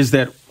 is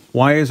that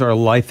why is our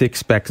life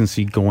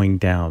expectancy going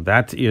down?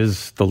 That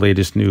is the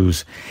latest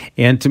news.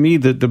 And to me,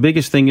 the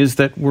biggest thing is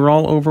that we're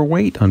all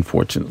overweight,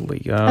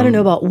 unfortunately. I don't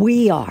know about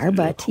we are,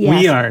 but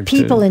yes, we are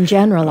people in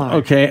general are.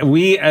 Okay,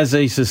 we as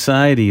a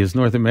society, as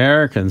North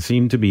Americans,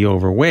 seem to be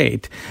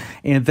overweight.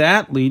 And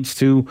that leads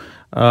to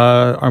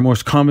our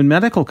most common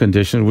medical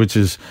condition, which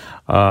is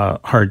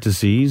heart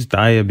disease,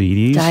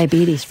 diabetes.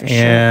 Diabetes, for sure.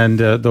 And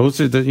those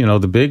are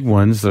the big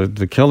ones,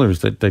 the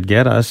killers that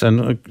get us,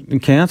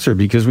 and cancer,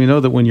 because we know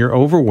that when you're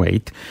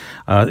overweight,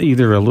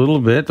 either a little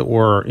bit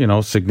or,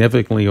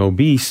 significantly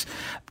obese,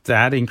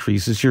 that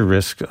increases your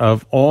risk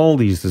of all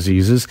these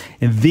diseases.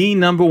 And the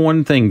number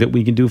one thing that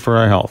we can do for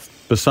our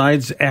health,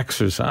 besides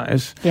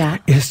exercise,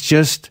 is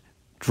just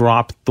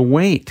drop the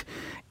weight.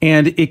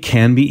 And it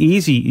can be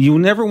easy. You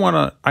never want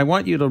to, I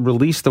want you to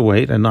release the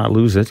weight and not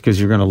lose it, because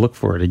you're going to look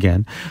for it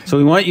again. So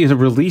we want you to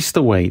release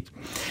the weight.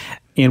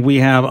 And we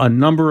have a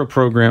number of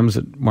programs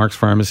at Mark's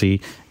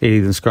Pharmacy,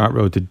 80th and Scott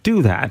Road, to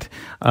do that.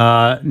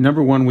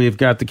 Number one, we've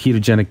got the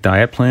Ketogenic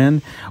Diet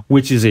Plan,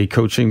 which is a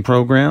coaching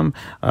program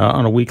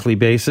on a weekly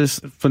basis.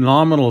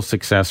 Phenomenal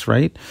success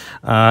rate.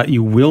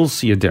 You will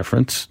see a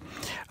difference.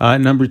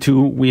 Number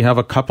two, we have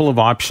a couple of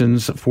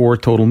options for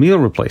total meal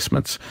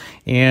replacements.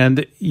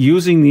 And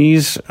using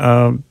these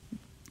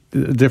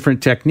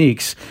different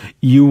techniques,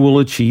 you will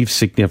achieve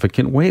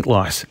significant weight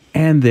loss.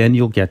 And then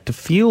you'll get to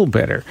feel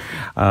better.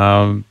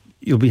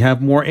 You'll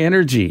have more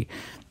energy.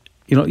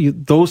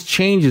 Those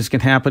changes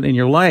can happen in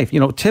your life.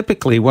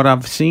 Typically what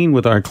I've seen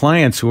with our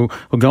clients who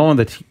go on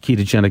the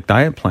ketogenic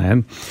diet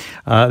plan,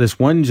 this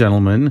one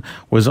gentleman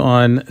was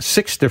on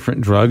 6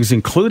 different drugs,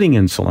 including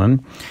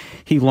insulin.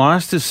 He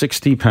lost his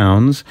 60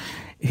 pounds.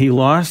 He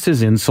lost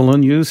his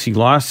insulin use. He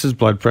lost his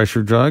blood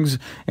pressure drugs,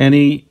 and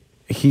he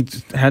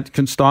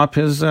can stop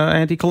his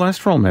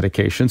anti-cholesterol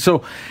medication.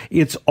 So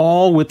it's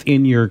all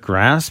within your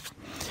grasp.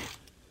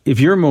 If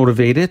you're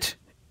motivated,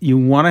 you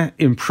want to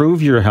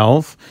improve your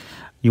health,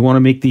 you want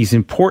to make these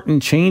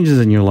important changes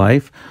in your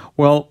life,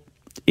 well,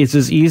 it's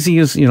as easy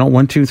as,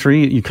 1, 2,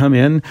 3. You come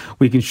in,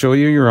 we can show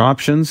you your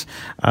options.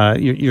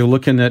 You're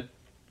looking at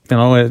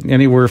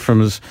anywhere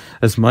from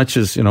as much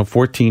as,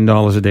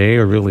 $14 a day,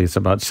 or really it's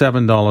about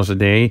 $7 a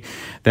day,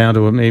 down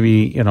to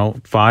maybe,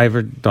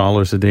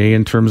 $5 a day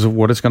in terms of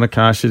what it's going to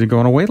cost you to go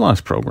on a weight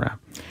loss program.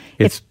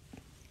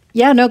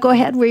 Go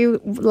ahead.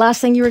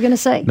 Last thing you were going to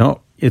say?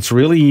 No, it's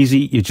really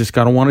easy. You just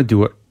got to want to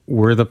do it.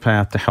 We're the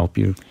path to help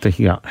you to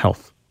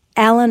health.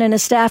 Alan and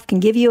his staff can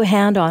give you a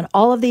hand on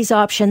all of these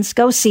options.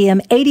 Go see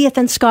him, 80th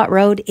and Scott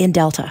Road in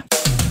Delta.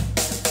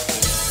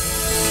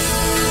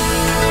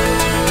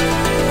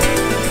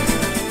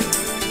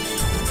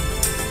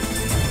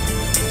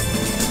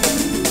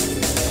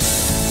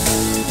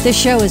 This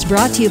show is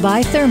brought to you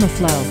by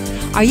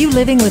Thermoflow. Are you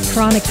living with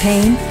chronic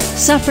pain,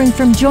 suffering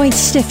from joint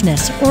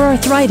stiffness or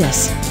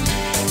arthritis?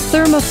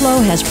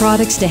 Thermoflow has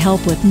products to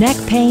help with neck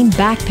pain,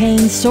 back pain,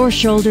 sore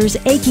shoulders,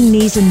 aching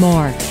knees, and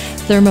more.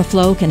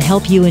 Thermoflow can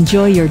help you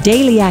enjoy your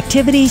daily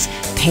activities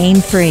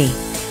pain-free.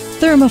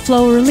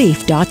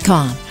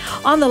 ThermoflowRelief.com.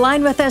 On the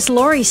line with us,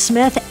 Lori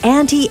Smith,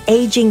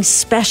 anti-aging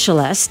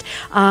specialist.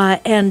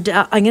 And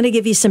I'm going to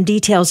give you some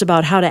details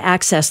about how to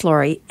access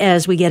Lori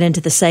as we get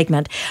into the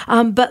segment.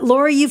 But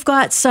Lori, you've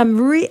got some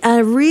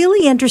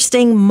really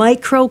interesting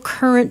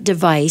microcurrent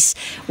device,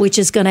 which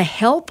is going to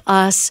help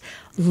us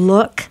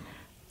look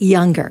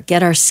younger,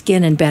 get our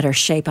skin in better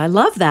shape. I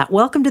love that.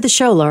 Welcome to the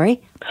show,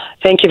 Lori.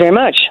 Thank you very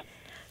much.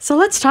 So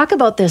let's talk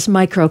about this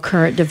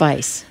microcurrent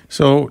device.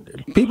 So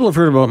people have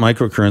heard about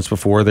microcurrents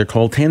before. They're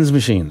called TENS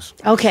machines.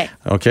 Okay,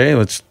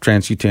 it's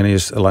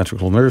transcutaneous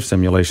electrical nerve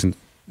stimulation,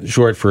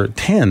 short for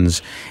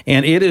TENS.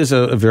 And it is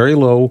a very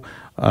low,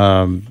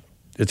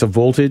 it's a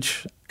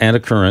voltage and a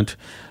current.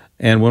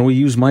 And when we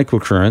use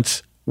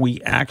microcurrents, we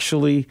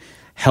actually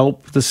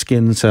help the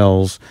skin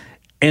cells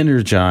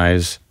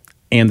energize,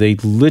 and they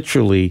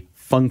literally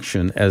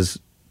function as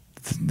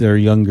their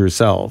younger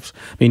selves.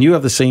 I mean, you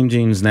have the same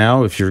genes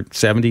now if you're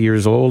 70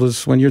 years old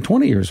as when you're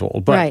 20 years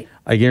old. But right.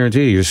 I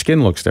guarantee you, your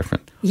skin looks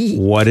different.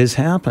 What has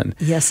happened?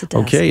 Yes, it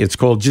does. Okay, it's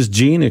called just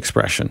gene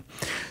expression.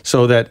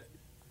 So that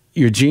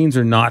your genes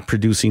are not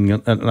producing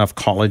enough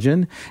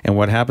collagen. And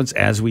what happens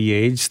as we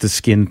age, the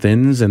skin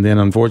thins, and then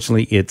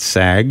unfortunately it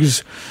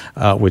sags,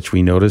 which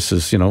we notice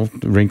is,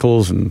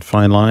 wrinkles and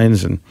fine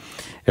lines and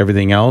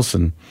everything else.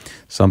 And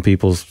some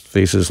people's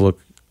faces look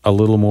a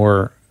little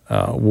more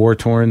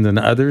war-torn than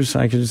others,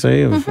 I could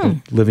say, of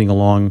living a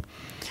long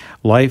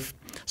life,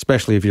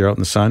 especially if you're out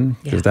in the sun,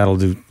 because that'll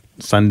do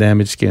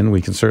sun-damaged skin.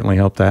 We can certainly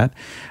help that.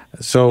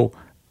 So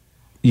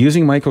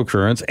using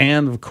microcurrents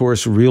and, of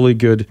course, really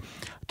good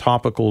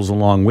topicals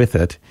along with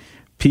it,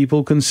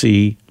 people can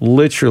see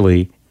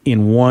literally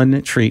in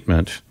one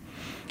treatment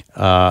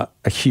a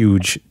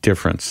huge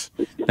difference.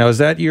 Now, is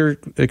that your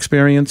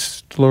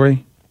experience,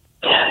 Lori?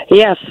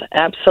 Yes,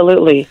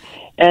 absolutely.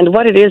 And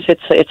what it is,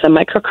 it's a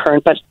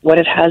microcurrent, but what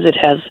it has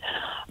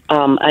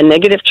a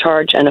negative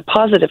charge and a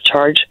positive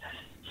charge.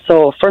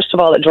 So first of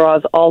all, it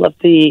draws all of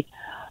the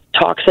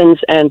toxins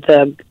and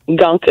the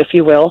gunk, if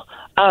you will,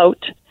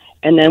 out.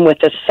 And then with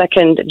the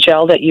second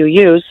gel that you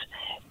use,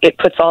 it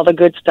puts all the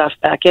good stuff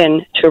back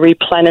in to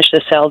replenish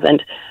the cells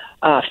and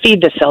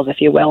feed the cells,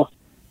 if you will.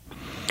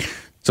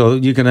 So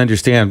you can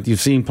understand, you've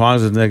seen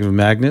positive and negative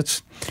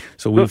magnets.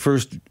 So we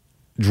first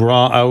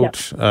draw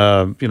out,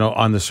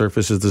 on the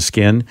surface of the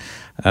skin,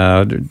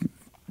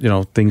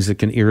 things that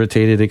can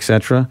irritate it,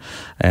 etc.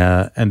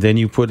 And then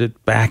you put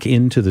it back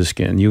into the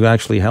skin. You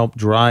actually help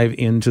drive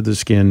into the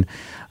skin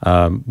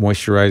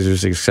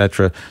moisturizers,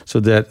 etc. So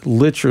that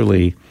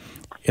literally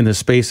in the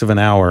space of an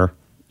hour,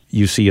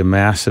 you see a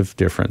massive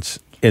difference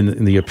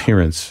in the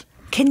appearance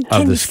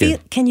of the skin.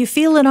 Can you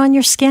feel it on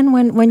your skin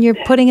when you're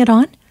putting it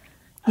on,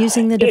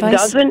 using the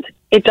device?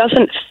 It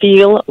doesn't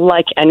feel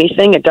like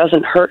anything. It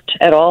doesn't hurt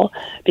at all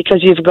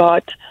because you've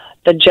got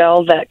the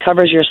gel that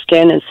covers your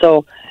skin, and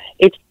so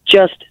it's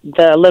just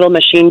the little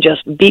machine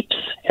just beeps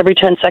every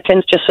 10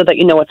 seconds just so that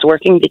you know it's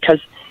working,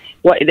 because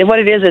what it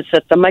is, it's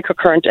the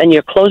microcurrent, and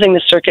you're closing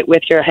the circuit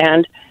with your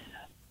hand,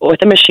 with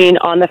the machine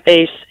on the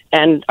face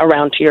and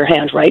around to your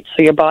hand, right?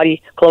 So your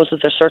body closes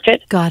the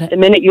circuit. Got it. The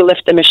minute you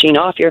lift the machine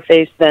off your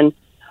face, then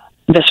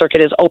the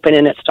circuit is open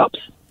and it stops.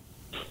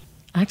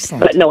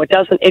 Excellent. But no, it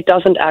doesn't. It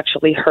doesn't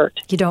actually hurt.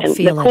 You don't and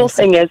feel it. The cool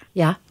thing is,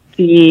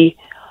 the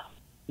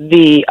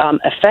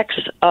effects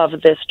of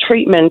this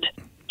treatment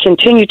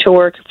continue to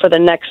work for the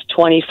next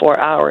 24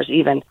 hours,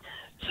 even.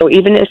 So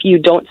even if you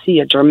don't see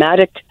a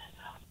dramatic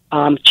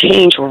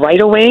change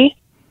right away,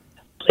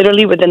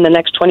 literally within the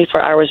next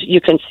 24 hours, you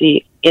can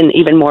see an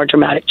even more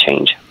dramatic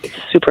change. It's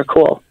super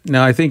cool.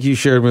 Now, I think you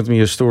shared with me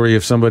a story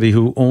of somebody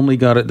who only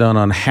got it done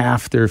on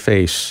half their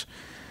face.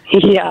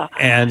 Yeah.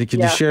 And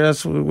can you share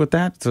us with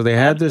that? So they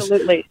had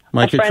Absolutely.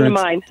 this. A friend of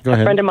mine. Go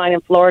ahead. A friend of mine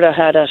in Florida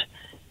had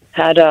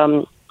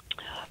a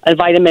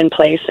vitamin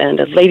place,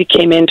 and a lady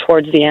came in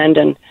towards the end,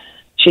 and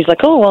she's like,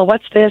 "Oh, well,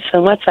 what's this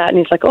and what's that?" And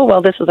he's like, "Oh,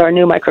 well, this is our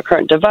new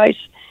microcurrent device,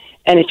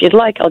 and if you'd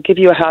like, I'll give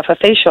you a half a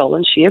facial."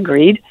 And she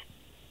agreed.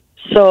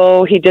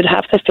 So he did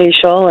half the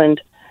facial,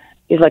 and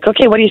he's like,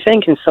 "Okay, what do you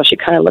think?" And so she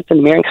kind of looked in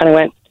the mirror and kind of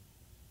went,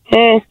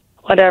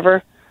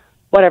 whatever.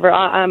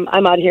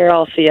 I'm out here.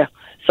 I'll see you."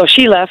 So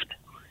she left.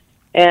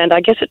 And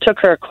I guess it took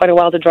her quite a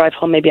while to drive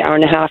home, maybe an hour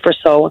and a half or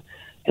so.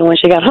 And when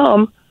she got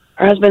home,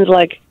 her husband's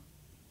like,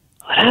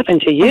 "What happened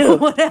to you?"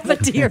 What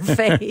happened to your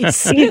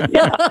face?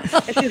 Yeah.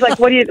 And she's like,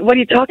 what are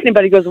you talking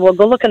about? He goes, "Well,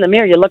 go look in the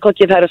mirror. You look like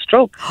you've had a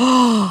stroke."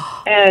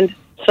 And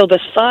so the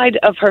side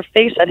of her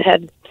face that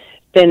had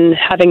been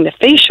having the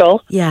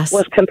facial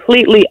was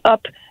completely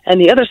up, and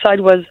the other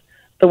side was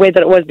the way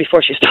that it was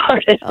before she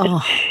started.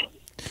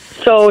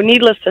 So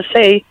needless to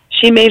say,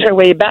 she made her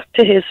way back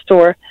to his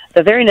store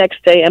the very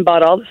next day and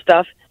bought all the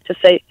stuff to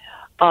say,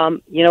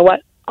 "You know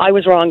what? I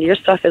was wrong. Your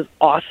stuff is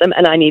awesome,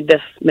 and I need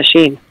this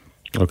machine."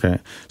 Okay.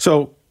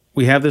 So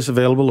we have this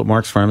available at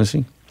Mark's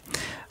Pharmacy.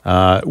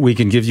 We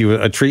can give you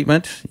a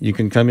treatment. You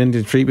can come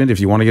into treatment if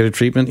you want to get a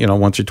treatment,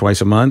 once or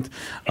twice a month.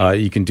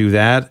 You can do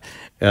that.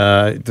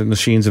 The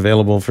machine's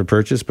available for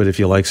purchase, but if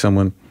you like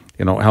someone,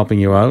 helping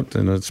you out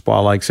in a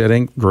spa-like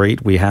setting,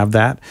 great. We have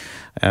that.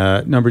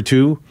 Number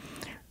two,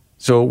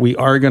 so we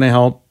are going to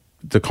help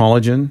the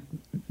collagen,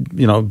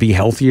 be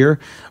healthier.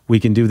 We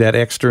can do that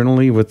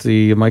externally with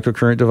the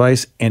microcurrent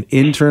device, and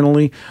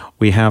internally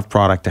we have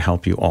product to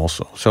help you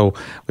also. So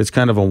it's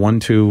kind of a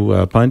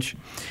 1-2 punch.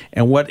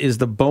 And what is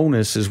the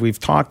bonus is we've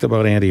talked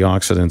about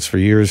antioxidants for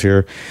years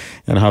here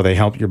and how they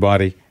help your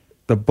body.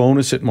 The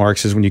bonus at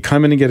Mark's is when you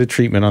come in and get a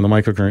treatment on the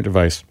microcurrent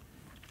device,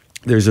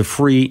 there's a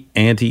free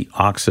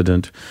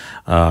antioxidant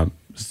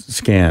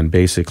scan,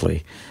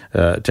 basically,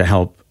 to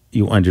help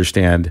you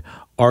understand,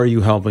 are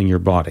you helping your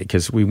body?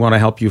 Because we want to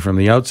help you from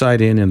the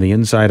outside in and the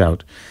inside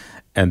out.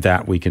 and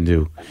that we can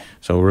do.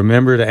 So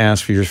remember to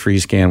ask for your free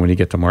scan when you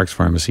get to Mark's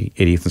Pharmacy,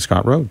 80th and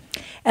Scott Road.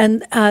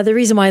 And the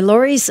reason why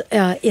Lori's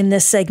in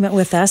this segment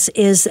with us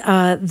is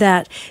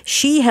that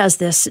she has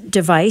this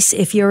device.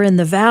 If you're in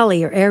the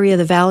valley or area of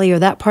the valley or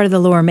that part of the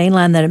Lower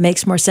Mainland, that it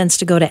makes more sense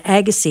to go to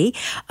Agassiz.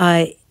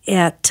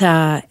 At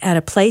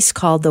a place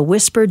called the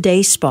Whisper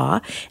Day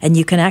Spa, and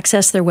you can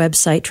access their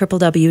website,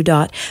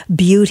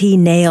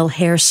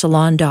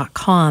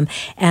 www.beautynailhairsalon.com,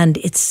 and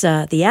it's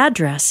the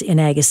address in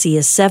Agassiz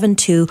is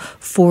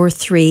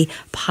 7243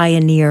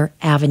 Pioneer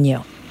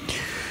Avenue.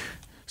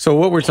 So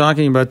what we're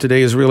talking about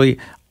today is really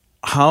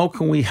how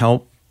can we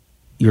help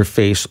your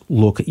face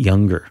look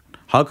younger?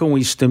 How can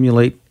we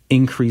stimulate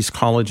increased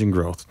collagen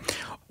growth?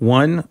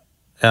 One,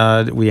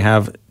 we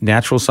have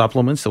natural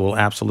supplements that will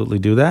absolutely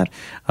do that.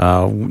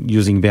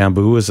 Using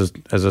bamboo as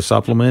a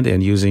supplement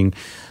and using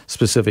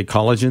specific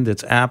collagen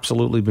that's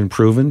absolutely been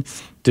proven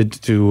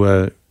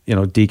to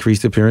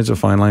decrease the appearance of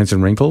fine lines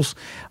and wrinkles.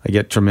 I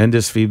get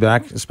tremendous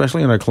feedback,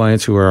 especially on our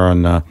clients who are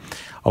on a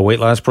weight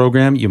loss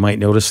program. You might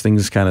notice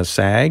things kind of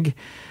sag,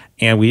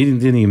 and we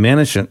didn't even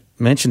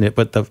mention it.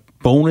 But the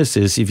bonus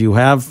is if you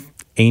have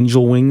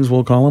angel wings,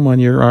 we'll call them, on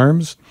your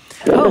arms.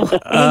 Oh,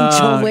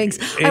 angel wings.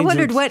 I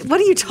wondered, what are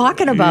you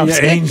talking about?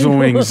 Yeah, angel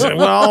wings.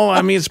 Well,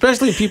 I mean,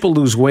 especially if people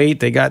lose weight,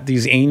 they got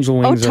these angel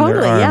wings totally,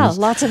 in their arms.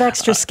 Yeah, lots of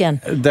extra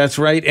skin. That's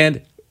right.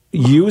 And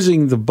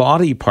using the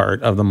body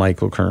part of the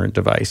microcurrent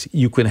device,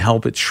 you can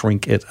help it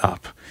shrink it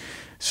up.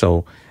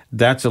 So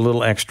that's a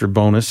little extra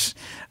bonus.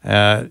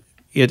 It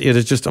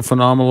is just a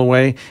phenomenal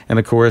way. And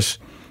of course,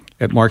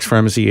 at Mark's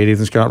Pharmacy, 80th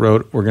and Scott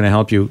Road, we're going to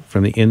help you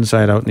from the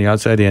inside out and the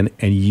outside in,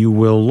 and you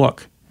will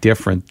look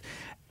different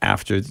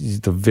after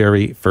the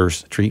very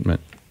first treatment.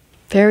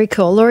 Very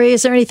cool. Lori,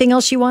 is there anything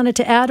else you wanted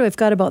to add? We've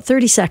got about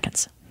 30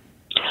 seconds.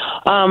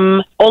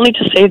 Only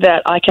to say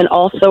that I can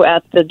also,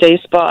 at the day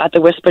spa, at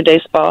the Whisper Day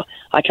Spa,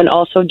 I can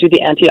also do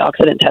the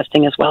antioxidant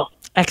testing as well.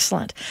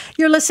 Excellent.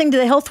 You're listening to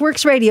the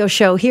HealthWorks radio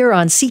show here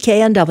on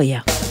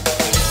CKNW.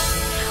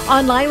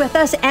 Online with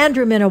us,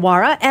 Andrew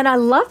Minowara. And I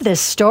love this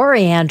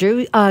story,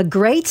 Andrew.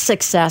 Great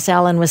success,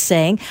 Alan was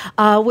saying,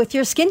 with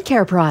your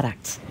skincare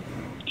products.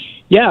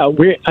 Yeah,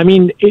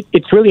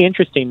 it's really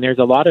interesting. There's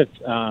a lot of,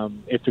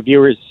 if the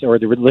viewers or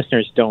the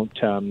listeners don't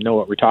know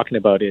what we're talking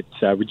about,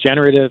 it's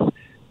regenerative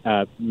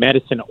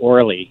medicine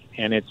orally,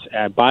 and it's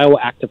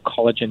bioactive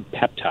collagen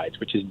peptides,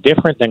 which is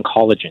different than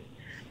collagen.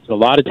 So a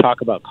lot of talk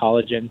about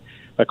collagen,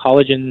 but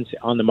collagens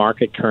on the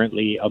market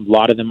currently, a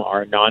lot of them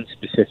are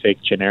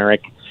non-specific,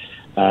 generic.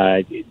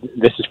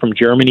 This is from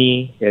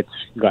Germany. It's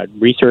got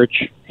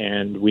research,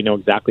 and we know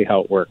exactly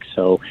how it works.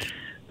 So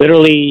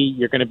literally,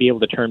 you're going to be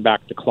able to turn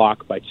back the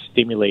clock by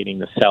stimulating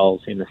the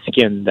cells in the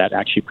skin that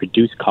actually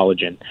produce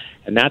collagen.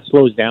 And that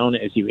slows down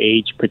as you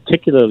age,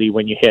 particularly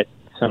when you hit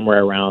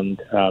somewhere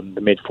around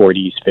the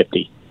mid-40s,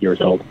 50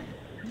 years old.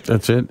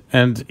 That's it.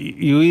 And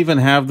you even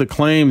have the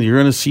claim that you're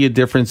going to see a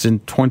difference in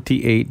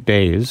 28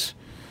 days,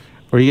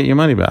 or you get your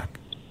money back.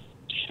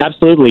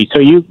 Absolutely.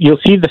 So you'll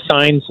see the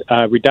signs,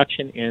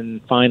 reduction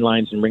in fine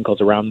lines and wrinkles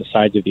around the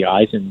sides of the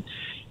eyes in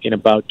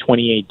about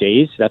 28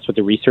 days. That's what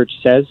the research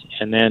says.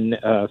 And then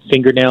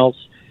fingernails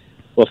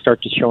will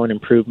start to show an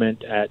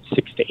improvement at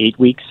 6 to 8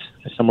 weeks,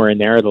 somewhere in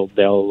there. They'll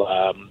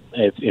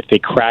if they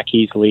crack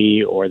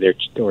easily or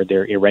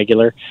they're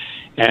irregular.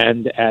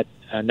 And at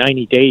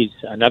 90 days,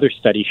 another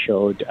study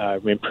showed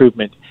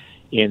improvement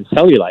in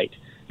cellulite,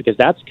 because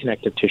that's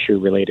connective tissue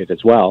related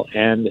as well.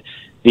 And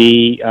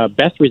the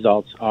best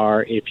results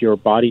are if your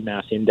body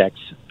mass index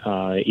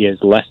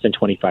is less than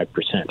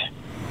 25%.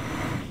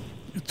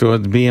 So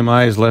the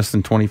BMI is less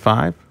than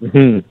 25?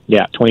 Mm-hmm.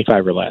 Yeah,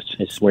 25 or less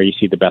is where you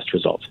see the best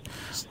results.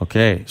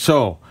 Okay,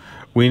 so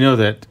we know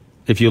that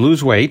if you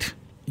lose weight,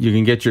 you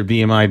can get your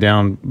BMI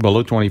down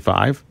below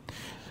 25.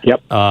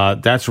 Yep.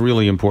 That's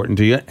really important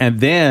to you. And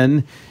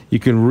then you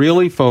can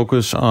really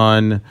focus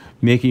on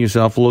making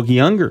yourself look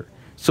younger.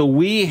 So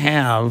we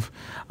have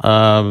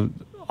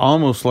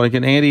almost like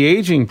an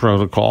anti-aging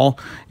protocol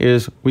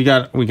is we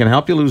can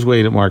help you lose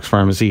weight at Mark's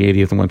Pharmacy,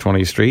 80th and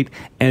 120th Street,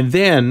 and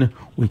then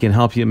we can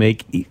help you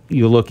make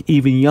you look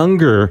even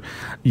younger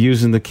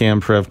using the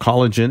CamPrev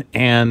collagen,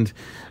 and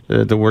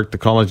to work the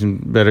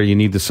collagen better, you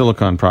need the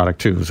silicone product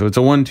too. So it's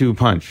a 1-2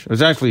 punch.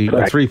 It's actually a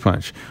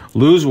 3-punch.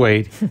 Lose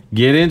weight,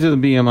 get into the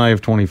BMI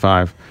of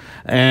 25,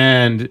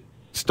 and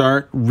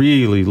start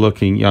really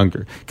looking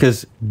younger,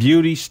 because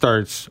beauty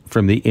starts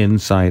from the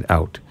inside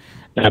out.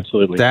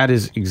 Absolutely. That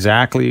is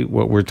exactly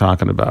what we're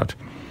talking about.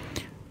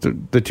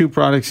 The two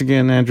products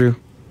again, Andrew?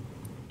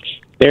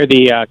 They're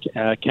the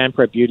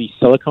CamPrev Beauty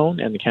Silicone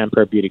and the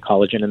CamPrev Beauty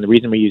Collagen. And the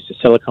reason we use the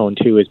silicone,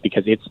 too, is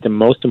because it's the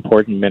most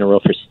important mineral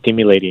for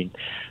stimulating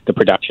the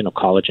production of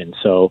collagen.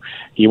 So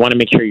you want to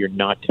make sure you're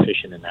not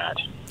deficient in that.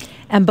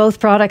 And both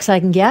products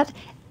I can get?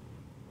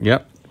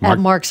 Yep. At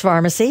Mark's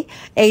Pharmacy,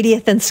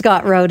 80th and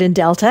Scott Road in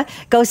Delta.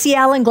 Go see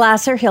Alan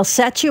Glasser. He'll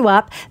set you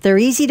up. They're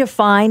easy to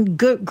find.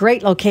 Good,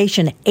 great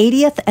location,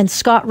 80th and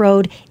Scott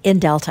Road in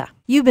Delta.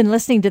 You've been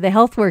listening to the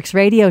HealthWorks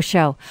radio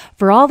show.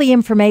 For all the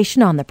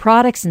information on the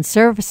products and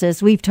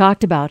services we've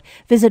talked about,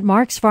 visit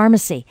Mark's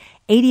Pharmacy,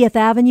 80th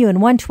Avenue and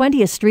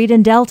 120th Street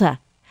in Delta.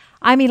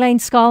 I'm Elaine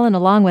Scollin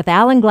along with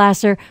Alan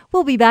Glasser.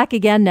 We'll be back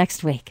again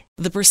next week.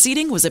 The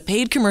proceeding was a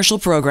paid commercial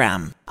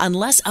program.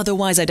 Unless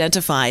otherwise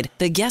identified,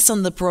 the guests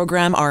on the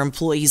program are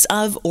employees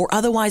of or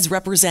otherwise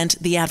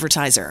represent the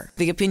advertiser.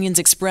 The opinions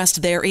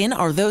expressed therein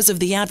are those of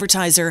the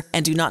advertiser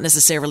and do not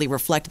necessarily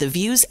reflect the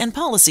views and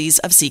policies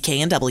of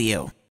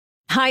CKNW.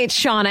 Hi, it's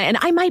Shauna, and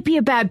I might be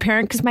a bad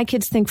parent because my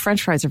kids think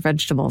French fries are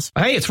vegetables.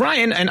 Hey, it's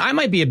Ryan, and I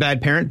might be a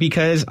bad parent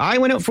because I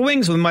went out for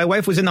wings when my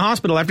wife was in the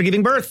hospital after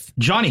giving birth.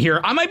 Johnny here.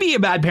 I might be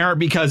a bad parent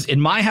because in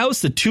my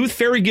house, the tooth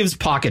fairy gives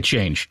pocket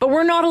change. But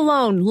we're not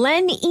alone.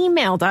 Len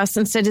emailed us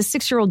and said his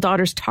 6-year-old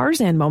daughter's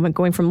Tarzan moment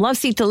going from love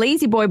seat to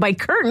lazy boy by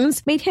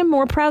curtains made him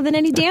more proud than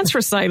any dance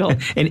recital.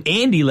 And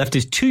Andy left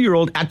his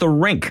 2-year-old at the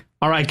rink.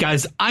 All right,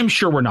 guys, I'm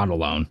sure we're not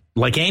alone.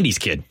 Like Andy's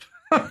kid.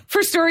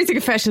 For stories and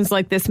confessions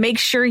like this, make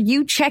sure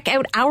you check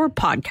out our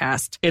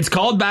podcast. It's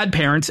called Bad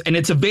Parents, and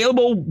it's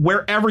available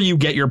wherever you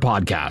get your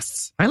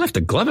podcasts. I left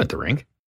a glove at the rink.